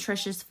of the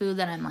nutritious food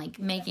that I'm, like,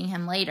 making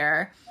him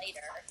later.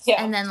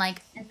 Yeah. And then,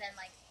 like,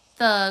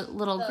 the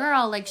little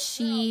girl, like,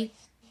 she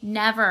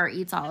never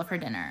eats all of her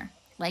dinner.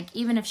 Like,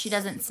 even if she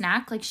doesn't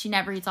snack, like, she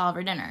never eats all of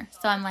her dinner.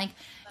 So I'm like,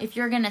 if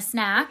you're going to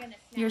snack,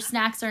 your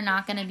snacks are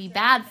not going to be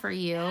bad for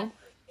you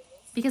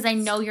because I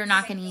know you're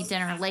not going to eat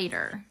dinner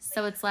later.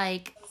 So it's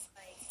like,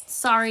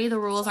 sorry, the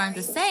rules aren't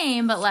the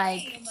same, but,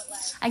 like,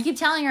 I keep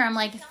telling her, I'm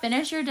like,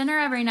 finish your dinner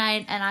every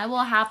night, and I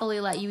will happily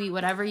let you eat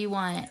whatever you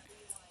want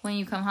when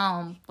you come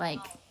home,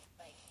 like,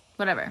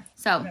 whatever.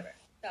 So,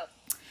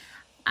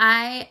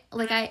 Tommy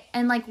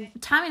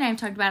and I have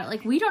talked about it,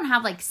 like, we don't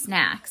have, like,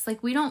 snacks.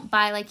 Like, we don't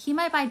buy, like, he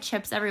might buy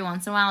chips every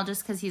once in a while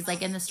just because he's,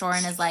 like, in the store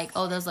and is like,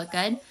 oh, those look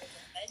good.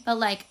 But,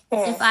 like,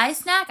 if I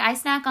snack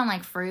on,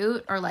 like,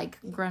 fruit or,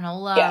 like,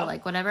 granola or,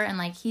 like, whatever, and,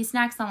 like, he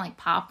snacks on, like,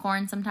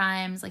 popcorn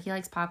sometimes. Like, he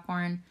likes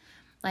popcorn.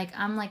 Like,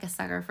 I'm, like, a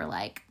sucker for,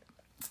 like,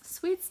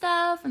 sweet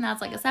stuff, and that's,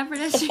 like, a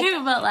separate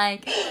issue, but,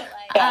 like,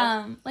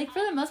 like,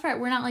 for the most part,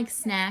 we're not, like,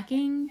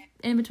 snacking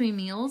in between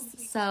meals,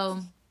 so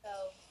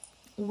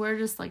we're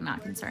just, like,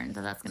 not concerned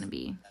that that's gonna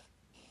be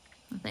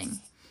a thing.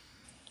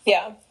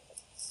 Yeah.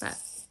 But,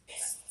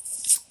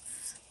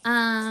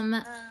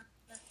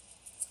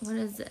 what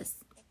is this?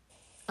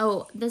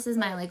 Oh, this is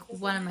my, like,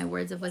 one of my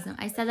words of wisdom.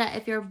 I said that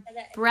if you're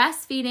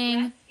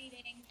breastfeeding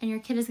and your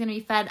kid is going to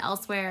be fed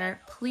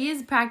elsewhere,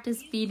 please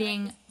practice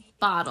feeding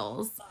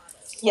bottles.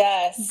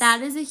 Yes.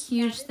 That is a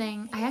huge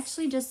thing. I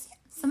actually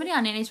somebody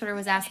on Nanny's Twitter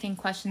was asking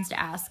questions to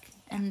ask,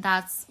 and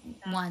that's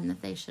one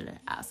that they should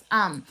ask.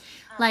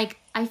 Like,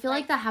 I feel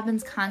like that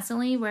happens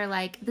constantly where,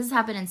 like, this has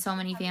happened in so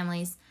many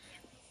families.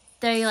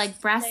 They, like,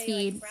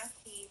 breastfeed,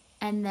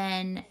 and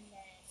then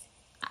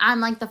I'm,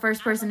 like, the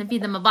first person to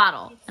feed them a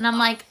bottle. And I'm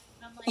like,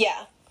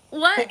 yeah.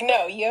 What? Like,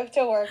 no, you have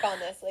to work on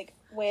this. Like,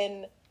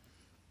 when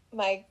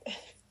my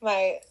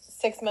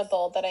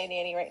 6-month-old that I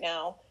nanny right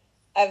now,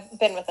 I've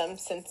been with him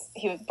since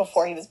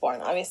before he was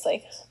born,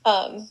 obviously.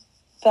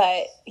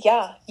 But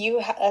yeah,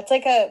 that's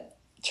like a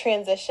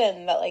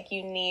transition that like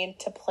you need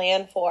to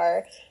plan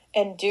for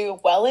and do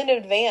well in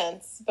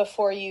advance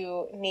before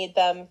you need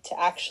them to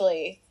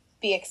actually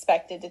be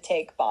expected to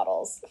take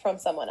bottles from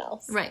someone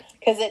else. Right.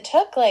 Because it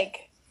took a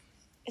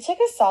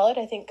solid,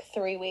 I think,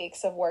 3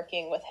 weeks of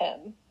working with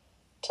him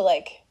to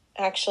like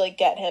actually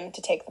get him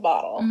to take the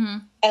bottle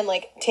and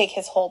like take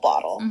his whole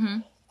bottle.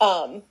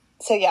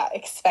 So yeah,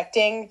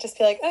 expecting, just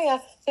be like, oh yeah,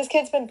 this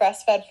kid's been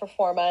breastfed for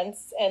 4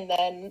 months, and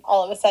then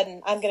all of a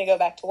sudden I'm going to go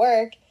back to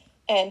work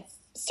and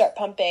start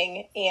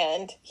pumping,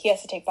 and he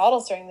has to take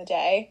bottles during the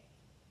day,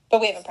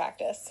 but we haven't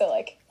practiced. So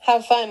like,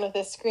 have fun with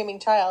this screaming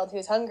child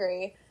who's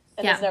hungry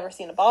and has never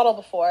seen a bottle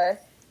before.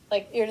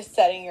 Like, you're just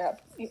setting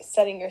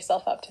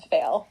yourself up to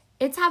fail.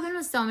 It's happened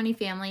with so many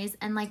families,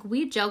 and like,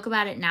 we joke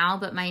about it now,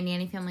 but my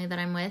nanny family that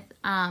I'm with,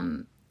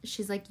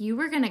 she's like, you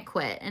were going to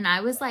quit. And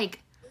I was like,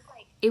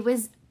 it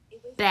was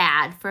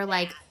bad for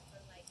like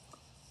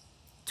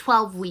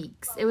 12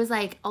 weeks. It was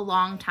like a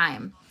long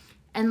time.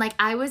 And like,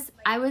 I was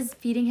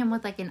feeding him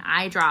with like an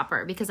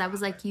eyedropper because I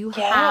was like, you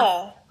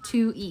have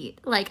to eat.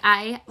 Like,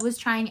 I was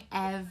trying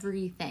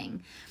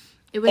everything.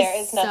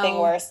 There is nothing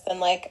worse than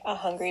like a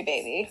hungry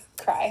baby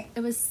cry.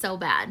 It was so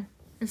bad.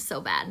 It's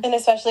so bad. And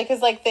especially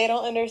because, like, they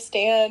don't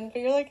understand.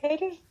 But you're like, I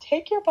just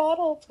take your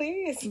bottle,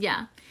 please.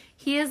 Yeah.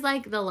 He is,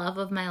 like, the love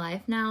of my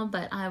life now.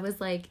 But I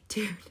was like,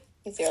 dude.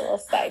 He's your little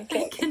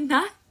sidekick. I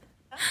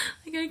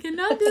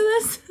cannot do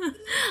this. I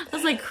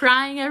was, like,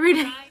 crying every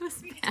day. It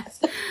was bad.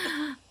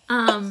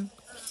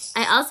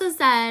 I also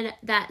said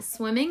that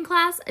swimming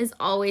class is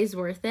always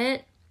worth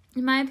it,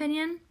 in my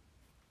opinion.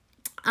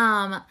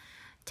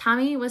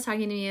 Tommy was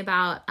talking to me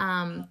about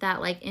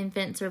that like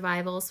infant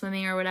survival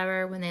swimming or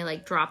whatever when they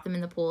like drop them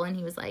in the pool, and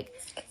he was like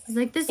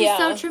this is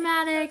so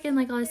traumatic and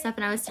like all this stuff,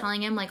 and I was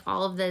telling him like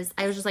all of this.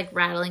 I was just like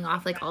rattling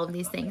off like all of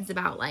these things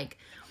about like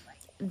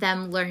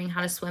them learning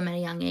how to swim at a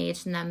young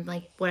age and them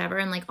like whatever,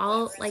 and like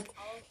all like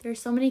there's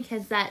so many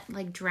kids that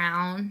like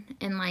drown,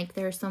 and like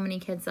there are so many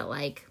kids that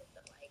like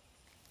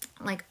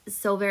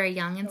so very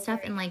young and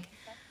stuff, and like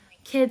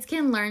kids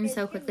can learn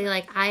so quickly.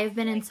 Like, I've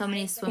been in so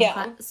many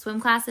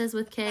swim classes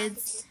with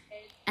kids,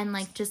 and,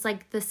 like, just,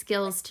 like, the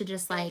skills to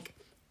just, like,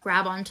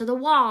 grab onto the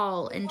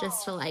wall and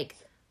just to, like,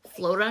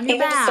 float on your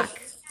back.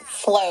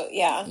 Float,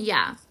 yeah.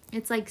 Yeah.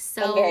 It's, like,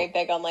 so... I'm very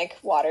big on, like,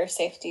 water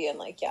safety and,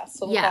 like,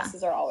 swim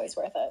classes are always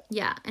worth it.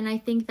 Yeah, and I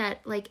think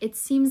that, like, it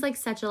seems like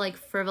such a, like,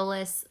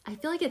 frivolous... I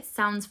feel like it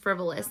sounds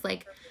frivolous,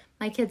 like,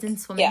 my kids in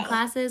swimming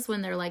classes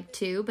when they're, like,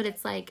 2, but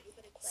it's, like,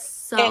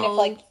 so... And if,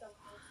 like...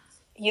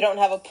 You don't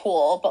have a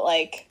pool, but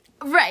like...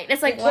 Right,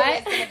 it's like,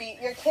 what?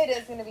 Your kid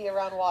is going to be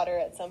around water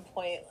at some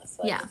point,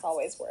 so like, it's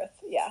always worth,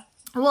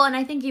 Well, and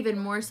I think even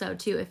more so,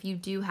 too, if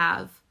you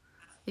have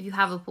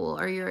a pool,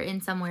 or you're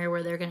in somewhere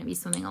where they're going to be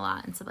swimming a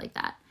lot and stuff like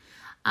that.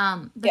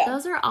 But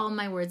those are all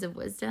my words of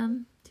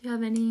wisdom. Do you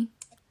have any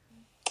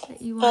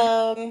that you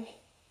want?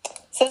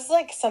 So this is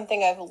like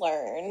something I've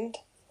learned,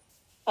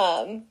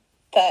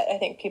 that I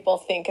think people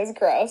think is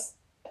gross.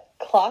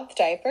 Cloth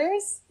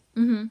diapers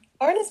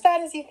aren't as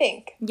bad as you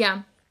think.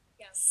 Yeah.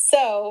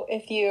 So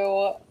if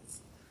you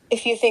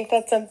think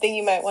that's something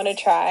you might want to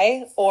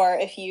try, or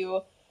if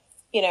you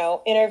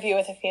interview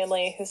with a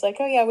family who's like,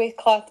 oh yeah, we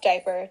cloth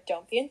diaper,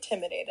 don't be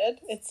intimidated.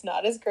 It's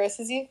not as gross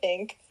as you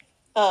think.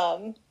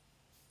 And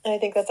I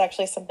think that's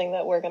actually something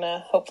that we're going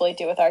to hopefully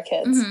do with our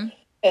kids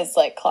is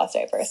like cloth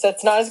diaper. So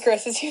it's not as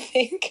gross as you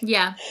think.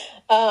 Yeah.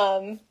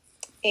 And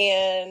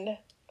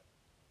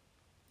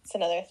it's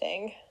another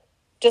thing.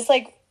 Just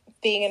like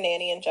being a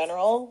nanny in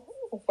general,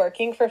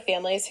 working for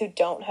families who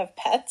don't have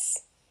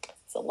pets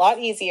is a lot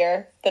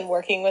easier than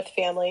working with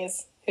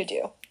families who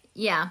do.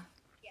 Yeah.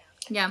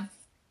 Yeah.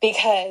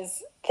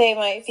 Because they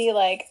might be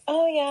like,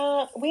 oh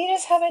yeah, we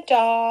just have a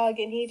dog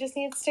and he just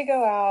needs to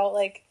go out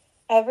like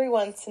every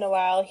once in a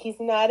while.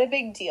 He's not a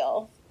big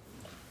deal.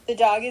 The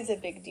dog is a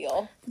big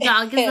deal.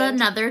 Dog is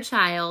another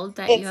child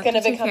that you have to take care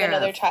of. It's going to become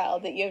another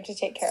child that you have to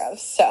take care of.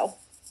 So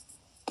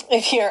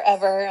if you're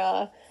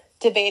ever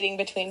debating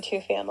between two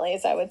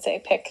families, I would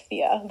say pick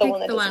the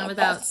one that doesn't have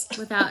pets.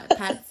 without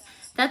pets.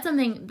 That's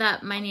something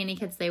that my nanny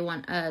kids, they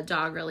want a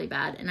dog really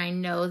bad, and I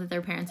know that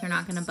their parents are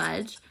not going to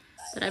budge,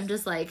 but I'm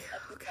just like,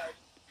 oh God,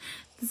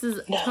 this is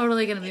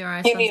totally going to be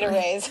our You need a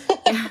raise.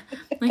 Yeah.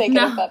 Like, Make it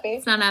a puppy.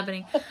 It's not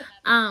happening.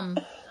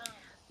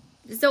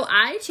 So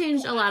I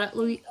changed a lot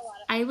of,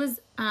 I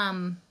was,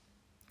 what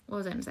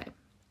was I going to say?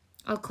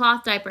 Oh,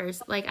 cloth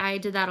diapers. Like, I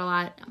did that a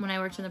lot when I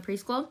worked in the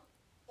preschool.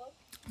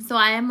 So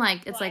I am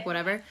like, it's like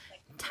whatever.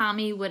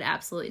 Tommy would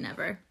absolutely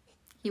never.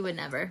 He would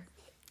never.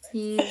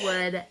 He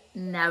would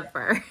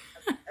never.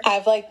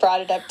 I've, like,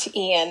 brought it up to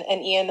Ian,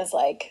 and Ian is,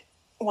 like,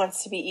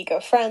 wants to be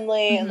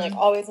eco-friendly and, like,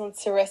 always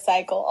wants to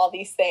recycle all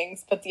these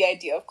things, but the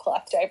idea of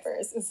cloth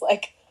diapers is,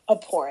 like,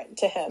 abhorrent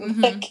to him.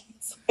 Like,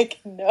 he's like,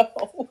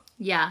 no.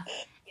 Yeah.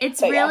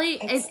 It's But really,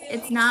 yeah,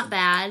 it's not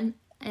bad.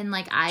 And,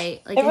 like,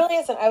 it really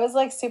isn't. I was,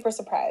 like, super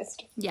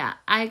surprised. Yeah,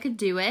 I could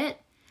do it.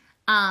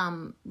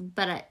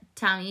 But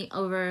Tommy,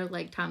 over,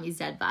 like, Tommy's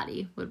dead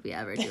body, would we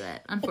ever do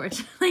it?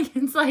 Unfortunately.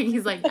 It's like,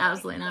 he's like,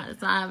 absolutely not.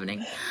 It's not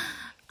happening.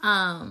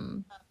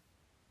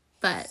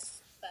 But,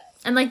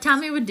 and, like,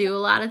 Tommy would do a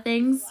lot of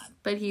things,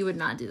 but he would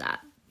not do that.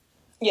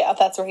 Yeah,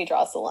 that's where he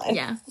draws the line.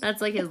 Yeah,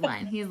 that's, like, his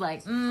line. He's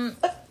like, no.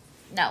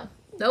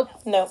 Nope.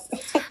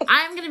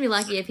 I'm going to be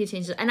lucky if he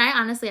changes it. And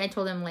I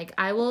told him, like,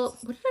 I will,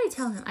 what did I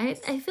tell him? I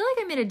feel like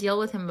I made a deal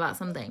with him about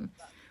something.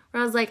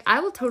 Where I was like,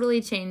 I will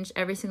totally change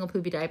every single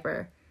poopy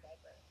diaper.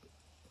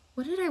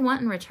 What did I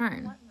want in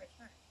return?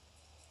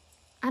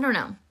 I don't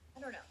know.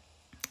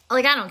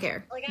 Like, I don't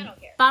care.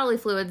 Bodily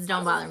fluids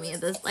don't bother me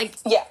at this. Like,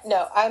 yeah,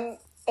 no, I'm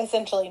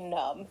essentially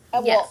numb. I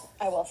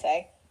will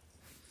say,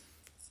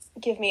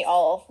 give me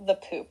all the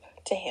poop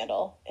to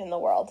handle in the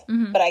world,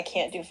 but I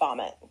can't do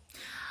vomit.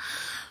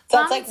 So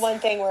that's, like, one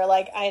thing where,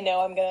 like, I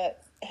know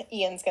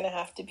Ian's gonna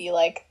have to be,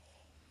 like,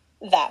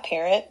 that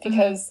parent,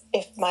 because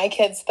if my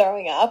kid's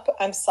throwing up,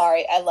 I'm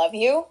sorry, I love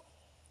you,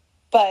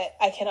 but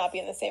I cannot be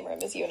in the same room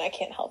as you, and I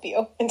can't help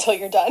you until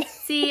you're done.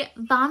 See,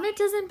 vomit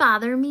doesn't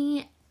bother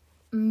me.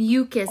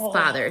 Mucus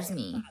bothers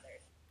me.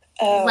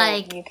 Oh,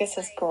 like, mucus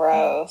is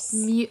gross.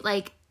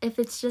 Like, if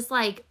it's just,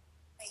 like,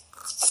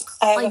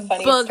 I have like, a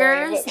funny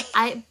boogers,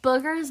 story.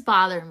 Boogers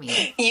bother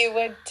me. You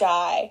would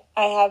die.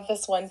 I have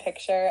this one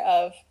picture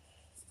of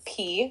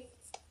P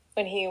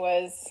when he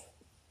was,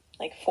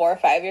 like, 4 or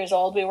 5 years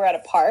old. We were at a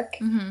park,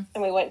 and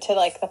we went to,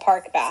 like, the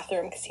park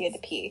bathroom because he had to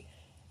pee.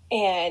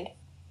 And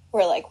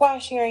we're, like,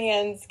 washing our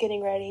hands,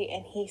 getting ready,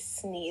 and he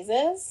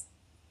sneezes.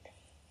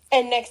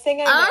 And next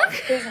thing I know,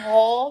 his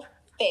whole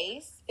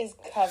face is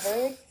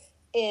covered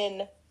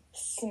in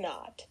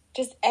snot.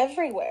 Just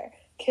everywhere.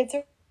 Kids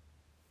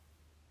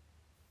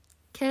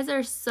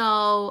are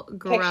so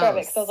gross. Picture of it,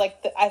 because I was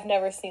like, I've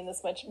never seen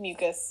this much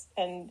mucus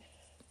and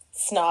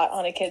snot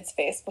on a kid's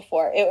face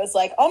before. It was,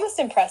 like, almost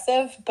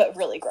impressive, but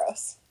really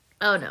gross.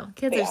 Oh, no.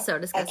 Kids are so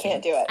disgusting. I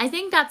can't do it. I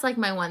think that's, like,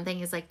 my one thing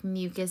is, like,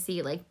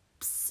 mucusy, like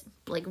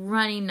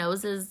runny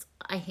noses.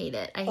 I hate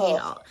it. I hate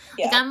all.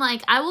 Yeah. Like, I'm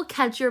like, I will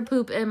catch your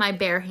poop in my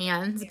bare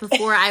hands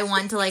before I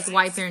want to, like,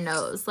 wipe your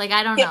nose. Like,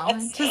 I don't know.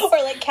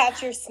 Or, like,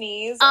 catch your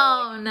sneeze.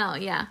 Oh, like, no.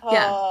 Yeah.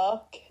 Yeah.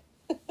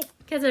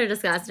 Kids are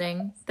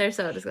disgusting. They're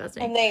so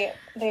disgusting. And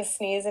they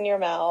sneeze in your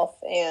mouth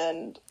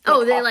and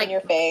they like in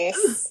your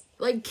face.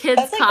 Like, kids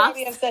That's, like, why cough.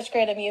 we have such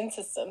great immune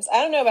systems.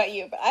 I don't know about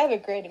you, but I have a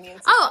great immune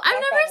system. Oh, I'm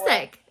never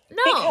sick.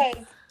 No.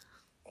 Because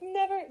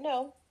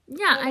no.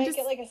 Yeah, I just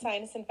get, like, a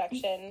sinus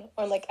infection,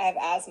 or, like, I have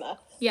asthma.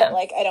 Yeah. But,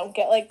 like, I don't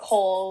get, like,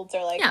 colds,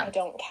 or, like, Yeah. I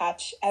don't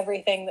catch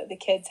everything that the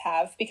kids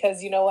have,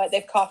 because, you know what,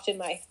 they've coughed in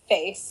my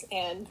face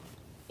and,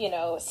 you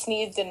know,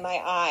 sneezed in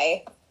my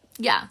eye.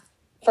 Yeah.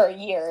 For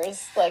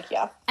years. Like,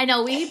 yeah. I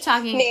know, we keep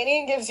talking.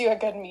 Nannying gives you a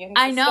good immune system.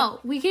 I know.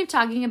 We keep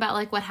talking about,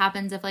 like, what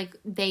happens if, like,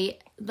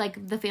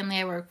 the family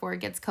I work for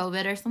gets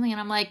COVID or something,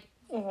 and I'm like,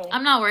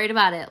 I'm not worried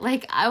about it.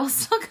 Like, I will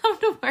still come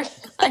to work.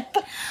 Like,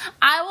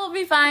 I will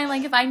be fine.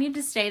 Like, if I need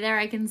to stay there,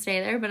 I can stay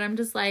there. But I'm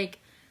just, like,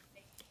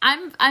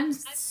 I'm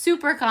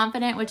super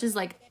confident, which is,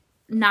 like,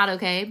 not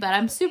okay. But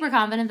I'm super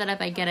confident that if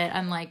I get it,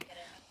 I'm, like,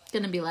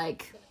 gonna be,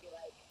 like,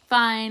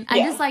 fine. I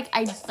just, like,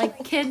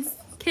 kids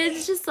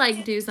just,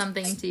 like, do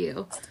something to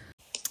you.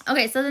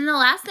 Okay, so then the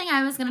last thing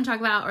I was going to talk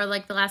about, or,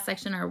 like, the last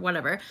section or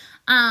whatever,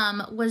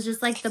 was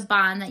just, like, the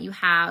bond that you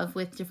have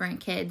with different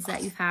kids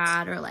that you've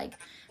had, or, like,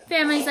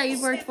 families that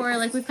you've worked for.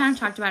 Like, we've kind of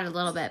talked about it a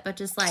little bit, but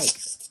just, like,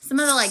 some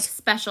of the, like,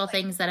 special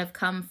things that have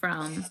come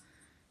from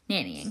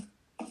nannying.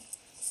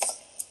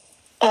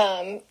 So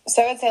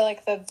I would say,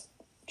 like, the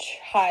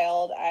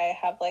child I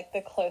have, like,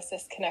 the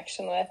closest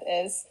connection with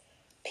is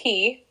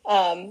P.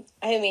 I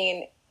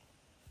mean,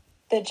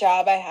 the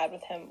job I had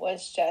with him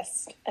was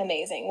just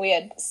amazing. We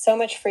had so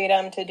much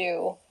freedom to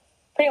do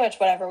pretty much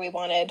whatever we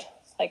wanted,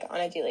 like, on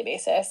a daily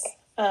basis.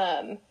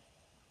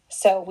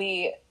 So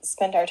we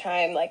spent our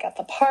time, like, at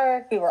the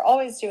park. We were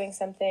always doing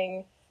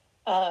something.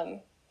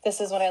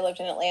 This is when I lived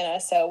in Atlanta,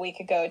 so we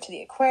could go to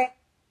the aquarium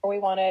where we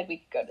wanted. We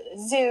could go to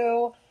the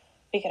zoo.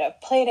 We could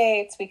have play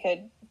dates. We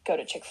could go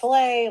to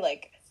Chick-fil-A.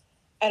 Like,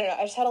 I don't know.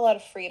 I just had a lot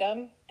of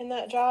freedom in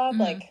that job.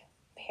 Like,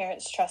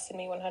 parents trusted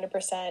me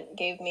 100%,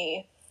 gave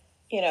me,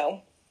 you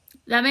know.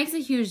 That makes a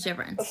huge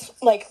difference.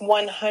 Like,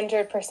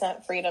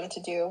 100% freedom to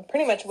do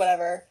pretty much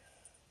whatever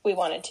we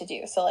wanted to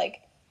do. So,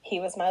 like, he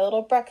was my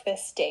little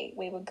breakfast date.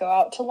 We would go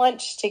out to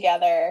lunch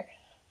together.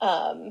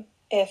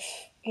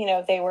 If, you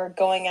know, they were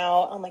going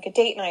out on, like, a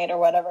date night or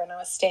whatever, and I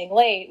was staying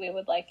late, we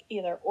would, like,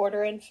 either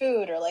order in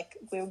food, or, like,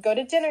 we would go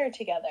to dinner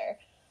together.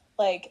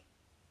 Like,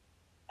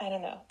 I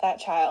don't know. That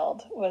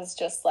child was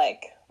just,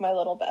 like, my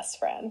little best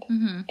friend.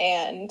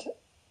 And,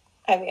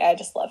 I mean, I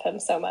just love him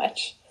so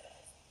much.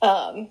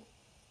 And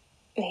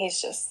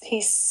he's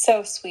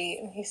so sweet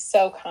and he's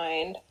so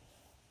kind.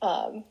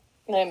 And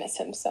I miss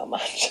him so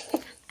much.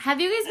 Have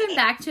you guys been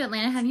back to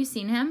Atlanta? Have you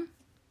seen him?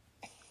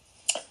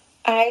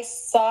 I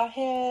saw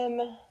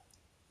him.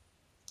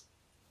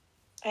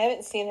 I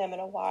haven't seen him in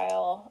a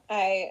while.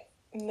 I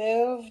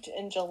moved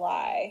in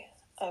July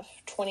of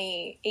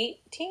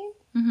 2018.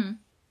 Mm-hmm.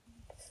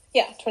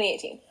 Yeah,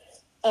 2018.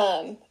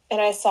 And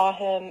I saw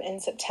him in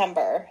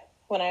September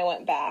when I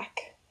went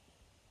back.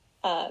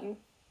 I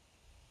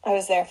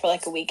was there for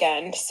like a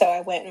weekend, so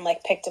I went and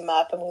like picked him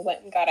up, and we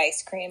went and got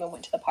ice cream and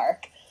went to the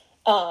park.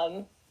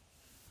 And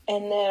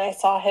then I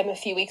saw him a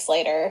few weeks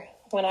later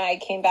when I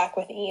came back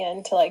with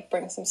Ian to like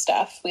bring some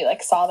stuff. We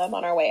like saw them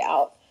on our way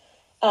out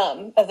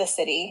of the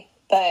city,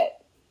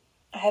 but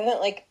I haven't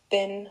like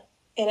been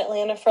in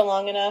Atlanta for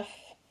long enough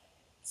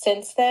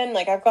since then.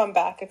 Like I've gone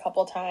back a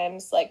couple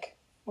times. Like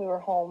we were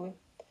home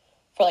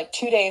for like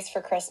 2 days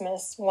for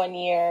Christmas one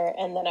year,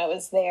 and then I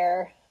was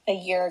there a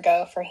year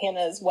ago for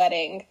Hannah's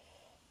wedding,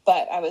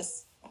 but I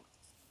was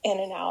in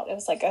and out. It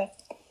was like I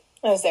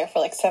was there for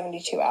like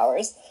 72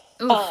 hours.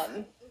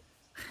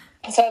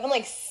 So I haven't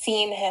like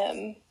seen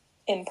him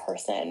in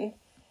person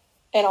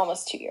in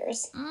almost 2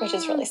 years, which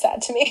is really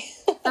sad to me.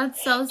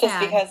 That's so sad. Just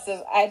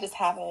because I just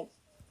haven't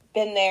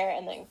been there,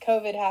 and then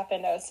COVID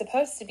happened. I was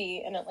supposed to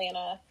be in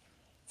Atlanta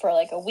for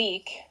like a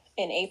week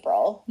in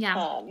April.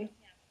 Yeah.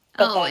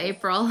 But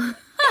April.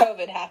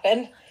 COVID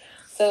happened.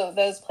 So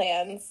those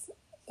plans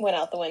went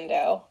out the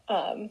window.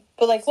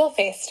 But like we'll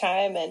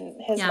FaceTime,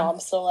 and his mom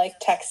still like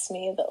texts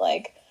me that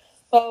like,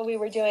 oh, we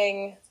were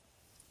doing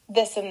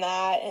this and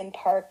that, and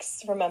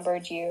Parks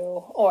remembered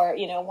you, or,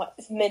 you know,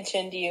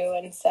 mentioned you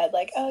and said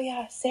like, oh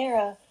yeah,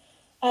 Sara,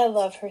 I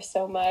love her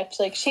so much.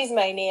 Like she's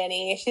my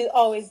nanny. She'll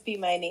always be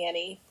my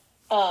nanny.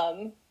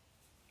 Or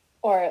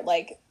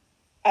like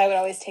I would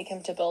always take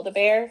him to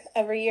Build-A-Bear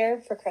every year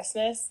for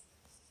Christmas.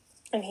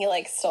 And he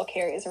like still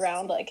carries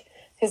around like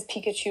his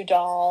Pikachu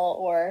doll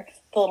or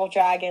the little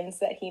dragons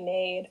that he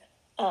made.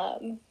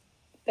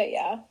 But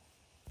yeah,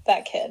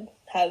 that kid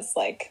has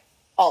like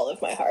all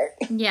of my heart.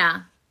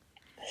 Yeah.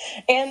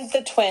 And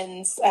the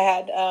twins, I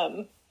had,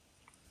 I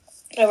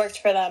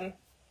worked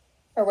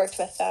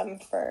with them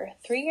for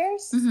 3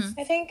 years,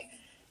 I think.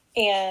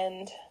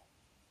 And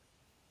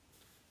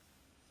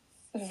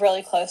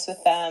really close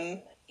with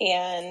them.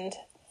 And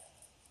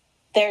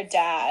their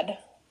dad,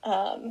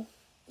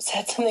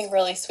 said something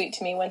really sweet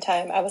to me one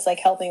time. I was like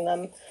helping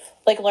them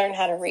like learn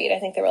how to read. I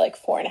think they were like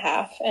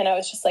 4.5. And I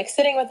was just like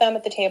sitting with them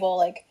at the table,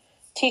 like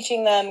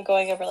teaching them,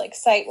 going over like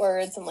sight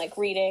words and like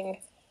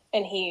reading.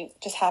 And he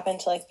just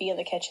happened to like be in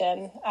the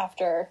kitchen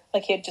after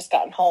like he had just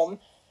gotten home,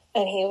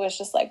 and he was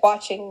just like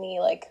watching me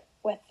like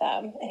with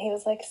them. And he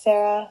was like,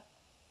 Sara,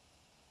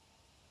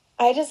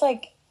 I just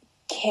like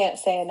can't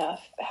say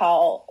enough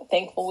how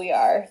thankful we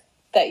are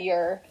that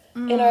you're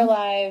in our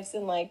lives,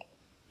 and like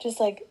just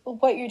like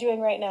what you're doing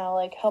right now,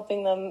 like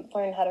helping them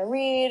learn how to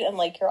read, and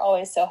like you're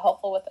always so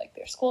helpful with like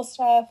their school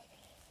stuff.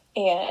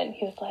 And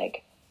he was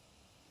like,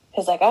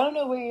 I don't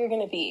know where you're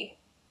gonna be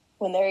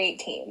when they're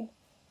 18,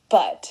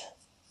 but,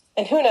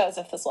 and who knows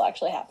if this will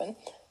actually happen,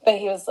 but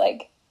he was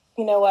like,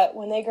 you know what,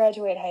 when they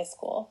graduate high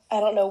school, I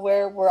don't know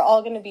where we're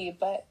all gonna be,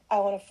 but I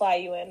want to fly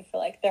you in for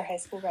like their high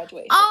school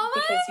graduation,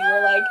 because you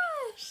were like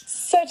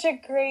such a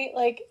great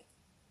like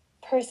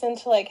person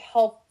to like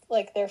help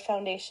like their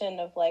foundation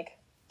of like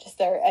just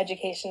their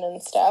education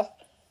and stuff.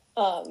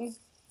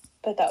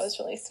 But that was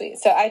really sweet.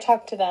 So I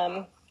talked to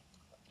them.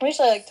 We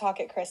usually like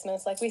talk at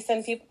Christmas. Like we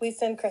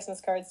send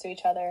Christmas cards to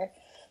each other,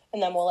 and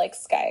then we'll like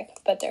Skype,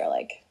 but they're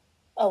like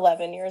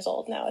 11 years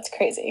old now. It's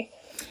crazy.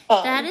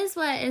 That is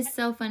what is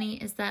so funny,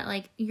 is that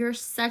like you're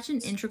such an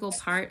integral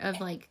part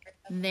of like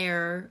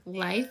their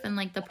life and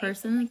like the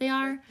person that they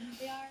are.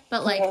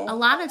 But like a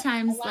lot of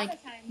times like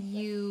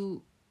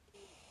you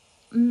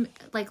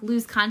like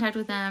lose contact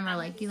with them, or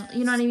like you know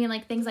what I mean,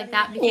 like things like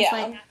that, because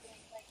like,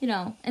 you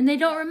know, and they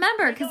don't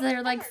remember because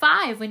they're like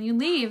 5 when you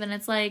leave, and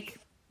it's like,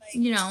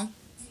 you know,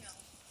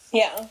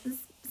 it's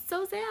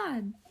so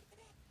sad.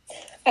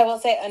 I will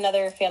say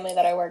another family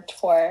that I worked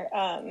for,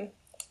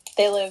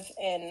 they live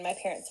in my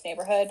parents'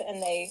 neighborhood, and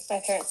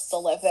my parents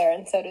still live there,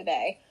 and so do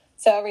they.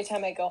 So every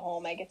time I go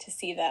home, I get to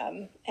see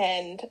them,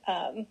 and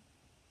so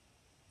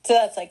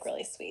that's like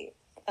really sweet.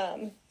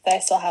 That I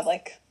still have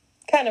like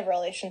kind of a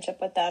relationship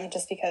with them,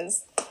 just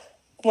because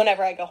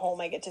whenever I go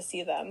home, I get to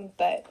see them.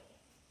 But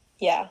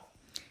yeah.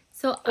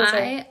 So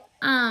I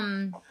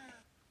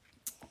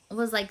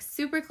was like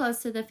super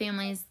close to the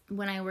families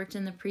when I worked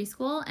in the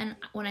preschool, and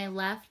when I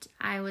left,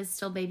 I was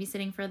still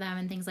babysitting for them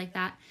and things like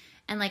that.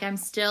 And like I'm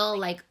still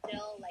like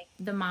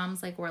the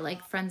moms like were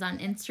like friends on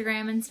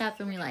Instagram and stuff,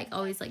 and we like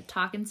always like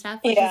talk and stuff,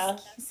 which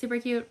is super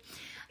cute.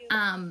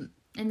 And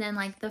then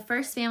like the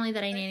first family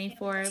that I nannied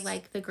for,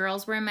 like the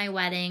girls were in my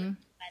wedding,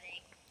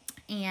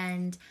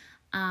 and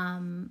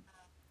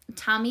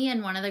Tommy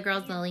and one of the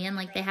girls, Lillian,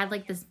 like they had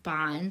like this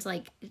bond,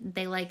 like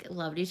they like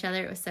loved each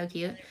other. It was so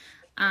cute.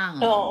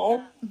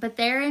 But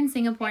they're in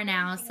Singapore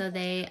now, so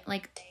they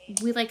like,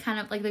 we like kind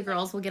of like the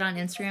girls will get on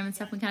Instagram and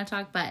stuff and kind of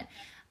talk, but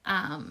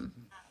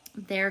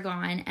they're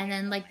gone. And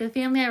then, like, the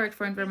family I worked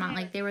for in Vermont,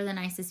 like, they were the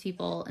nicest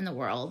people in the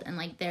world. And,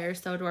 like, they're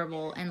so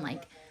adorable. And,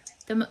 like,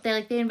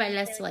 they invited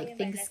us to, like,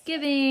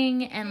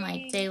 Thanksgiving. And,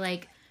 like, they,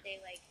 like,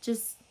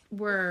 just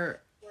were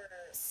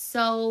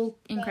so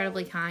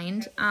incredibly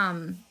kind.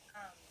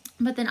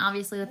 But then,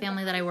 obviously, the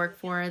family that I've worked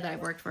for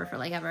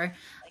like, ever,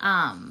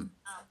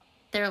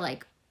 they're,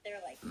 like,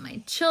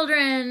 my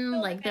children.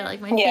 Like, they're,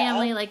 like, my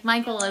family. Like,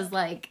 Michael is,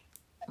 like,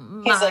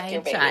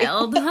 my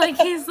child. Like,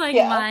 he's like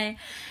my,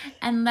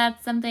 and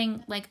that's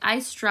something, like, I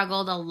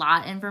struggled a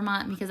lot in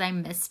Vermont because I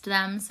missed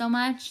them so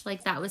much.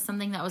 Like, that was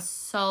something that was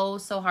so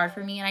hard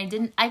for me.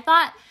 And I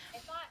thought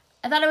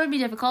it would be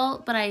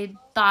difficult, but I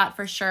thought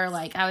for sure,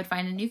 like, I would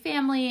find a new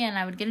family and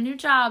I would get a new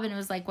job, and it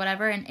was like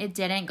whatever, and it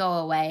didn't go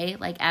away,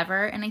 like,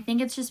 ever. And I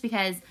think it's just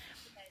because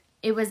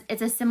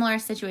it's a similar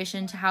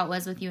situation to how it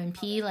was with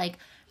UNP. Like,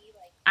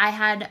 I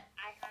had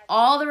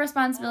all the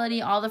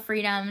responsibility, all the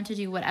freedom to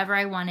do whatever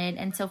I wanted.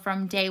 And so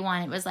from day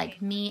one, it was like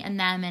me and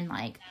them, and,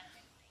 like,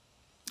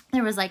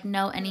 there was, like,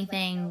 no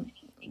anything,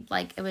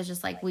 like, it was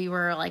just like we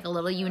were, like, a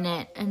little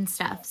unit and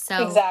stuff.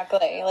 So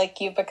exactly,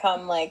 like, you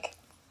become, like,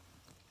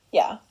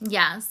 yeah,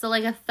 so,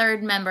 like, a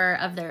third member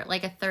of their,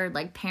 like, a third,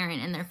 like,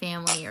 parent in their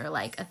family, or,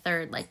 like, a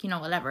third, like, you know,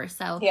 whatever.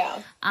 So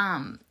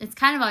it's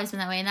kind of always been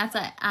that way. And that's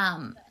what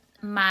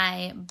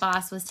my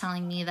boss was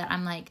telling me, that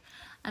I'm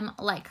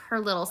like her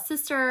little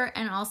sister,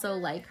 and also,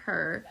 like,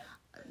 her,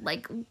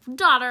 like,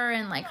 daughter,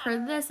 and, like,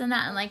 her this and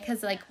that, and, like,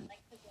 because, like,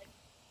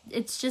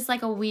 it's just,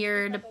 like, a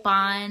weird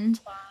bond.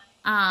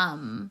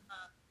 But,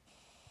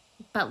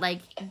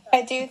 like,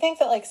 I do think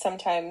that, like,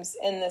 sometimes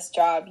in this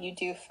job you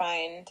do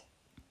find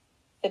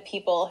the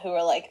people who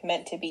are, like,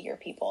 meant to be your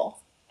people,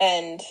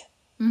 and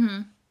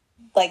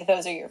like,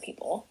 those are your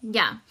people.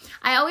 Yeah,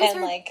 I always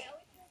heard, like,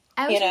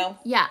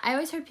 I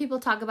always heard people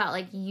talk about,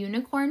 like,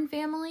 unicorn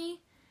family.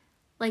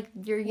 Like,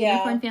 your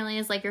unicorn family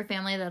is, like, your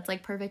family that's,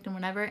 like, perfect and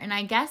whatever. And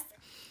I guess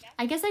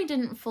I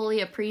didn't fully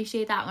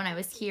appreciate that when I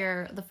was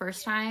here the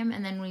first time,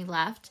 and then we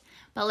left.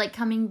 But, like,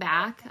 coming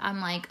back,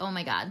 I'm like, oh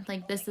my God,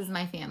 like, this is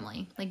my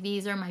family. Like,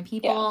 these are my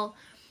people.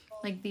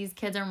 Like, these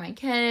kids are my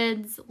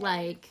kids.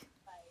 Like,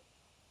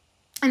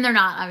 and they're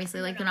not,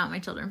 obviously, like, they're not my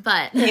children,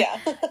 but they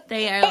are, but,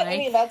 like, I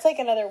mean, that's, like,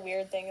 another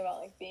weird thing about,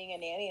 like, being a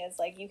nanny is,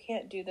 like, you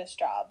can't do this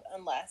job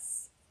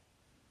unless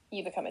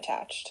you become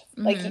attached.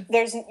 Like,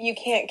 you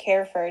can't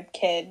care for a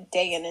kid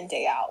day in and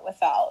day out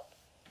without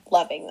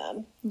loving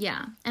them.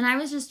 Yeah. And I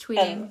was just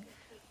tweeting,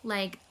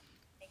 like,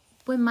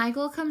 when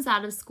Michael comes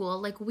out of school,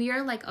 like, we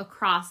are, like,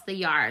 across the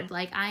yard.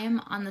 Like, I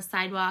am on the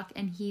sidewalk,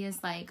 and he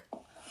is, like,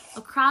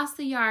 across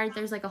the yard.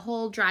 There's, like, a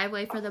whole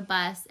driveway for the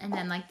bus, and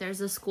then, like, there's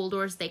the school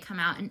doors. They come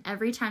out, and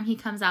every time he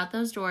comes out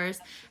those doors,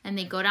 and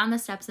they go down the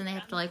steps, and they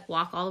have to, like,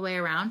 walk all the way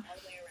around,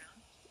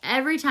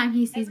 every time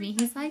he sees me,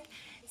 he's like,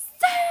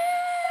 Sara!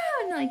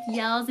 And, like,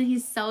 yells, and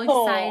he's so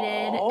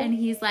excited. Aww. And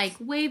he's, like,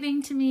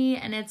 waving to me,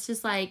 and it's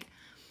just, like,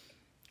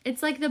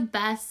 it's, like, the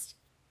best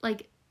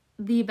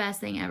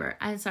thing ever.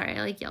 I'm sorry,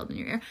 I, like, yelled in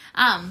your ear.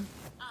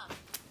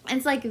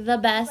 It's, like, the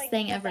best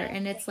thing ever,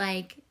 and it's,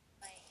 like,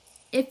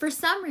 if for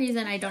some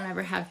reason I don't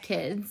ever have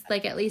kids,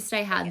 like, at least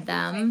I had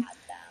them,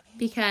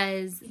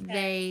 because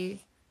they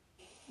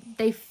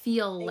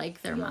feel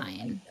like they're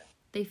mine.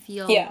 They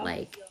feel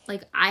like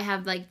I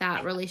have, like,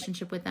 that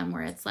relationship with them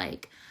where it's,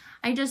 like,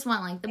 I just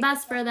want, like, the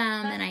best for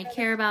them, and I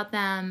care about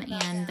them,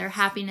 and their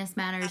happiness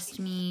matters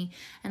to me,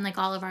 and, like,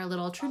 all of our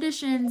little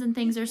traditions and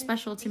things are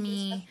special to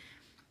me.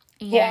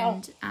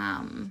 And,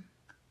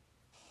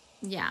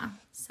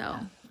 so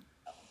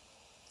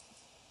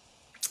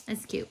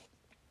it's cute.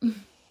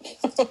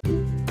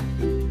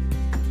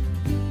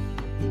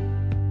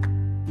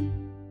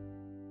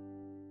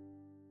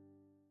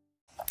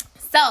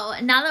 So,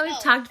 now that we've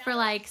talked for,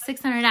 like,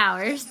 600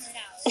 hours,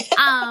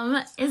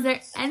 is there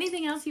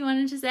anything else you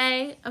wanted to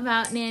say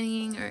about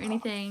nannying or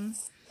anything?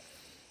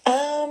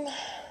 I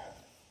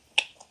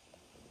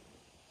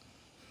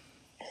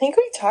think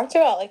we talked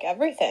about, like,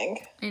 everything.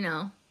 I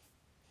know.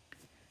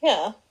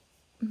 Yeah.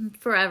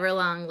 Forever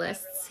long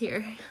lists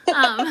here. No,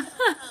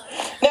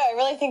 I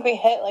really think we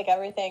hit, like,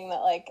 everything that,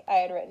 like, I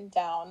had written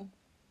down.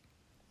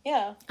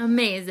 Yeah.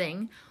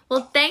 Amazing.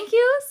 Well, thank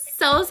you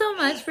so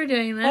much for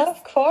doing this.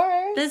 Of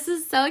course. This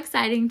is so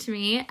exciting to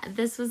me.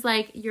 This was,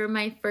 like, you're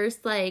my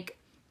first, like,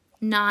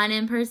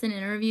 non-in-person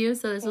interview,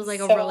 so this was, like,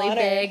 a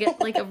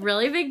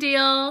really big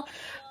deal.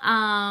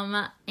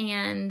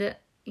 And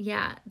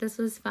yeah, this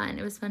was fun.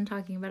 It was fun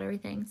talking about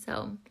everything.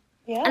 So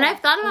yeah, and I've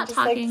thought about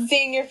talking, like,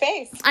 seeing your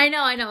face. I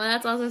know.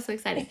 That's also so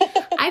exciting.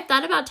 I've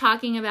thought about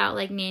talking about,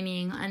 like,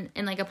 nannying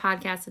in like a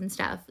podcast and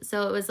stuff.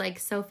 So it was, like,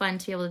 so fun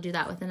to be able to do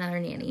that with another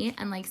nanny,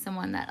 and, like,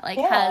 someone that, like,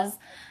 has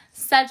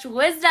such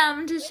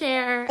wisdom to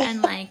share,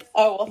 and, like,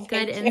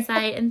 good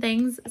insight and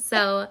things.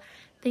 So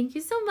thank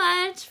you so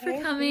much for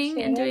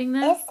coming and doing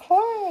this. Of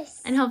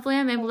course. And hopefully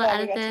I'm able to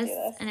edit this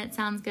and it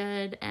sounds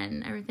good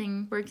and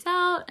everything works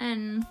out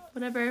and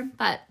whatever.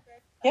 But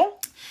yeah.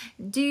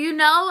 Do you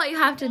know what you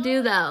have to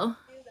do, though?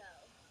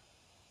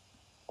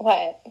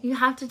 What? You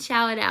have to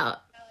chow it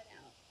out.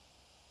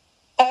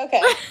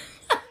 Okay.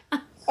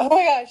 Oh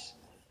my gosh.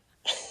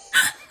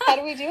 How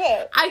do we do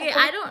it?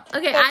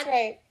 Okay, That's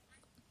right.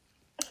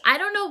 I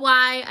don't know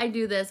why I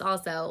do this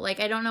also. Like,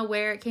 I don't know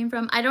where it came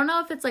from. I don't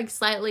know if it's, like,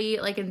 slightly,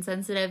 like,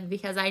 insensitive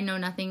because I know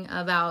nothing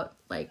about,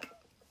 like,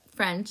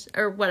 French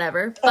or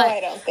whatever. But, I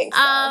don't think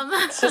so.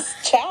 It's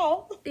just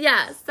ciao.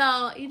 Yeah,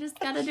 so you just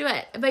gotta do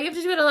it. But you have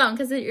to do it alone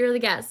because you're the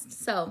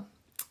guest. So,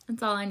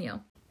 that's all on you.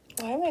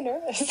 Why am I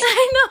nervous?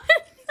 I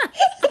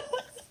know.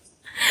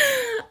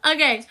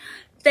 Okay,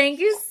 thank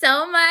you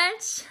so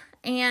much.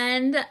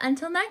 And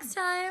until next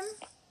time.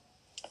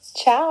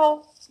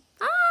 Ciao.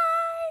 Bye.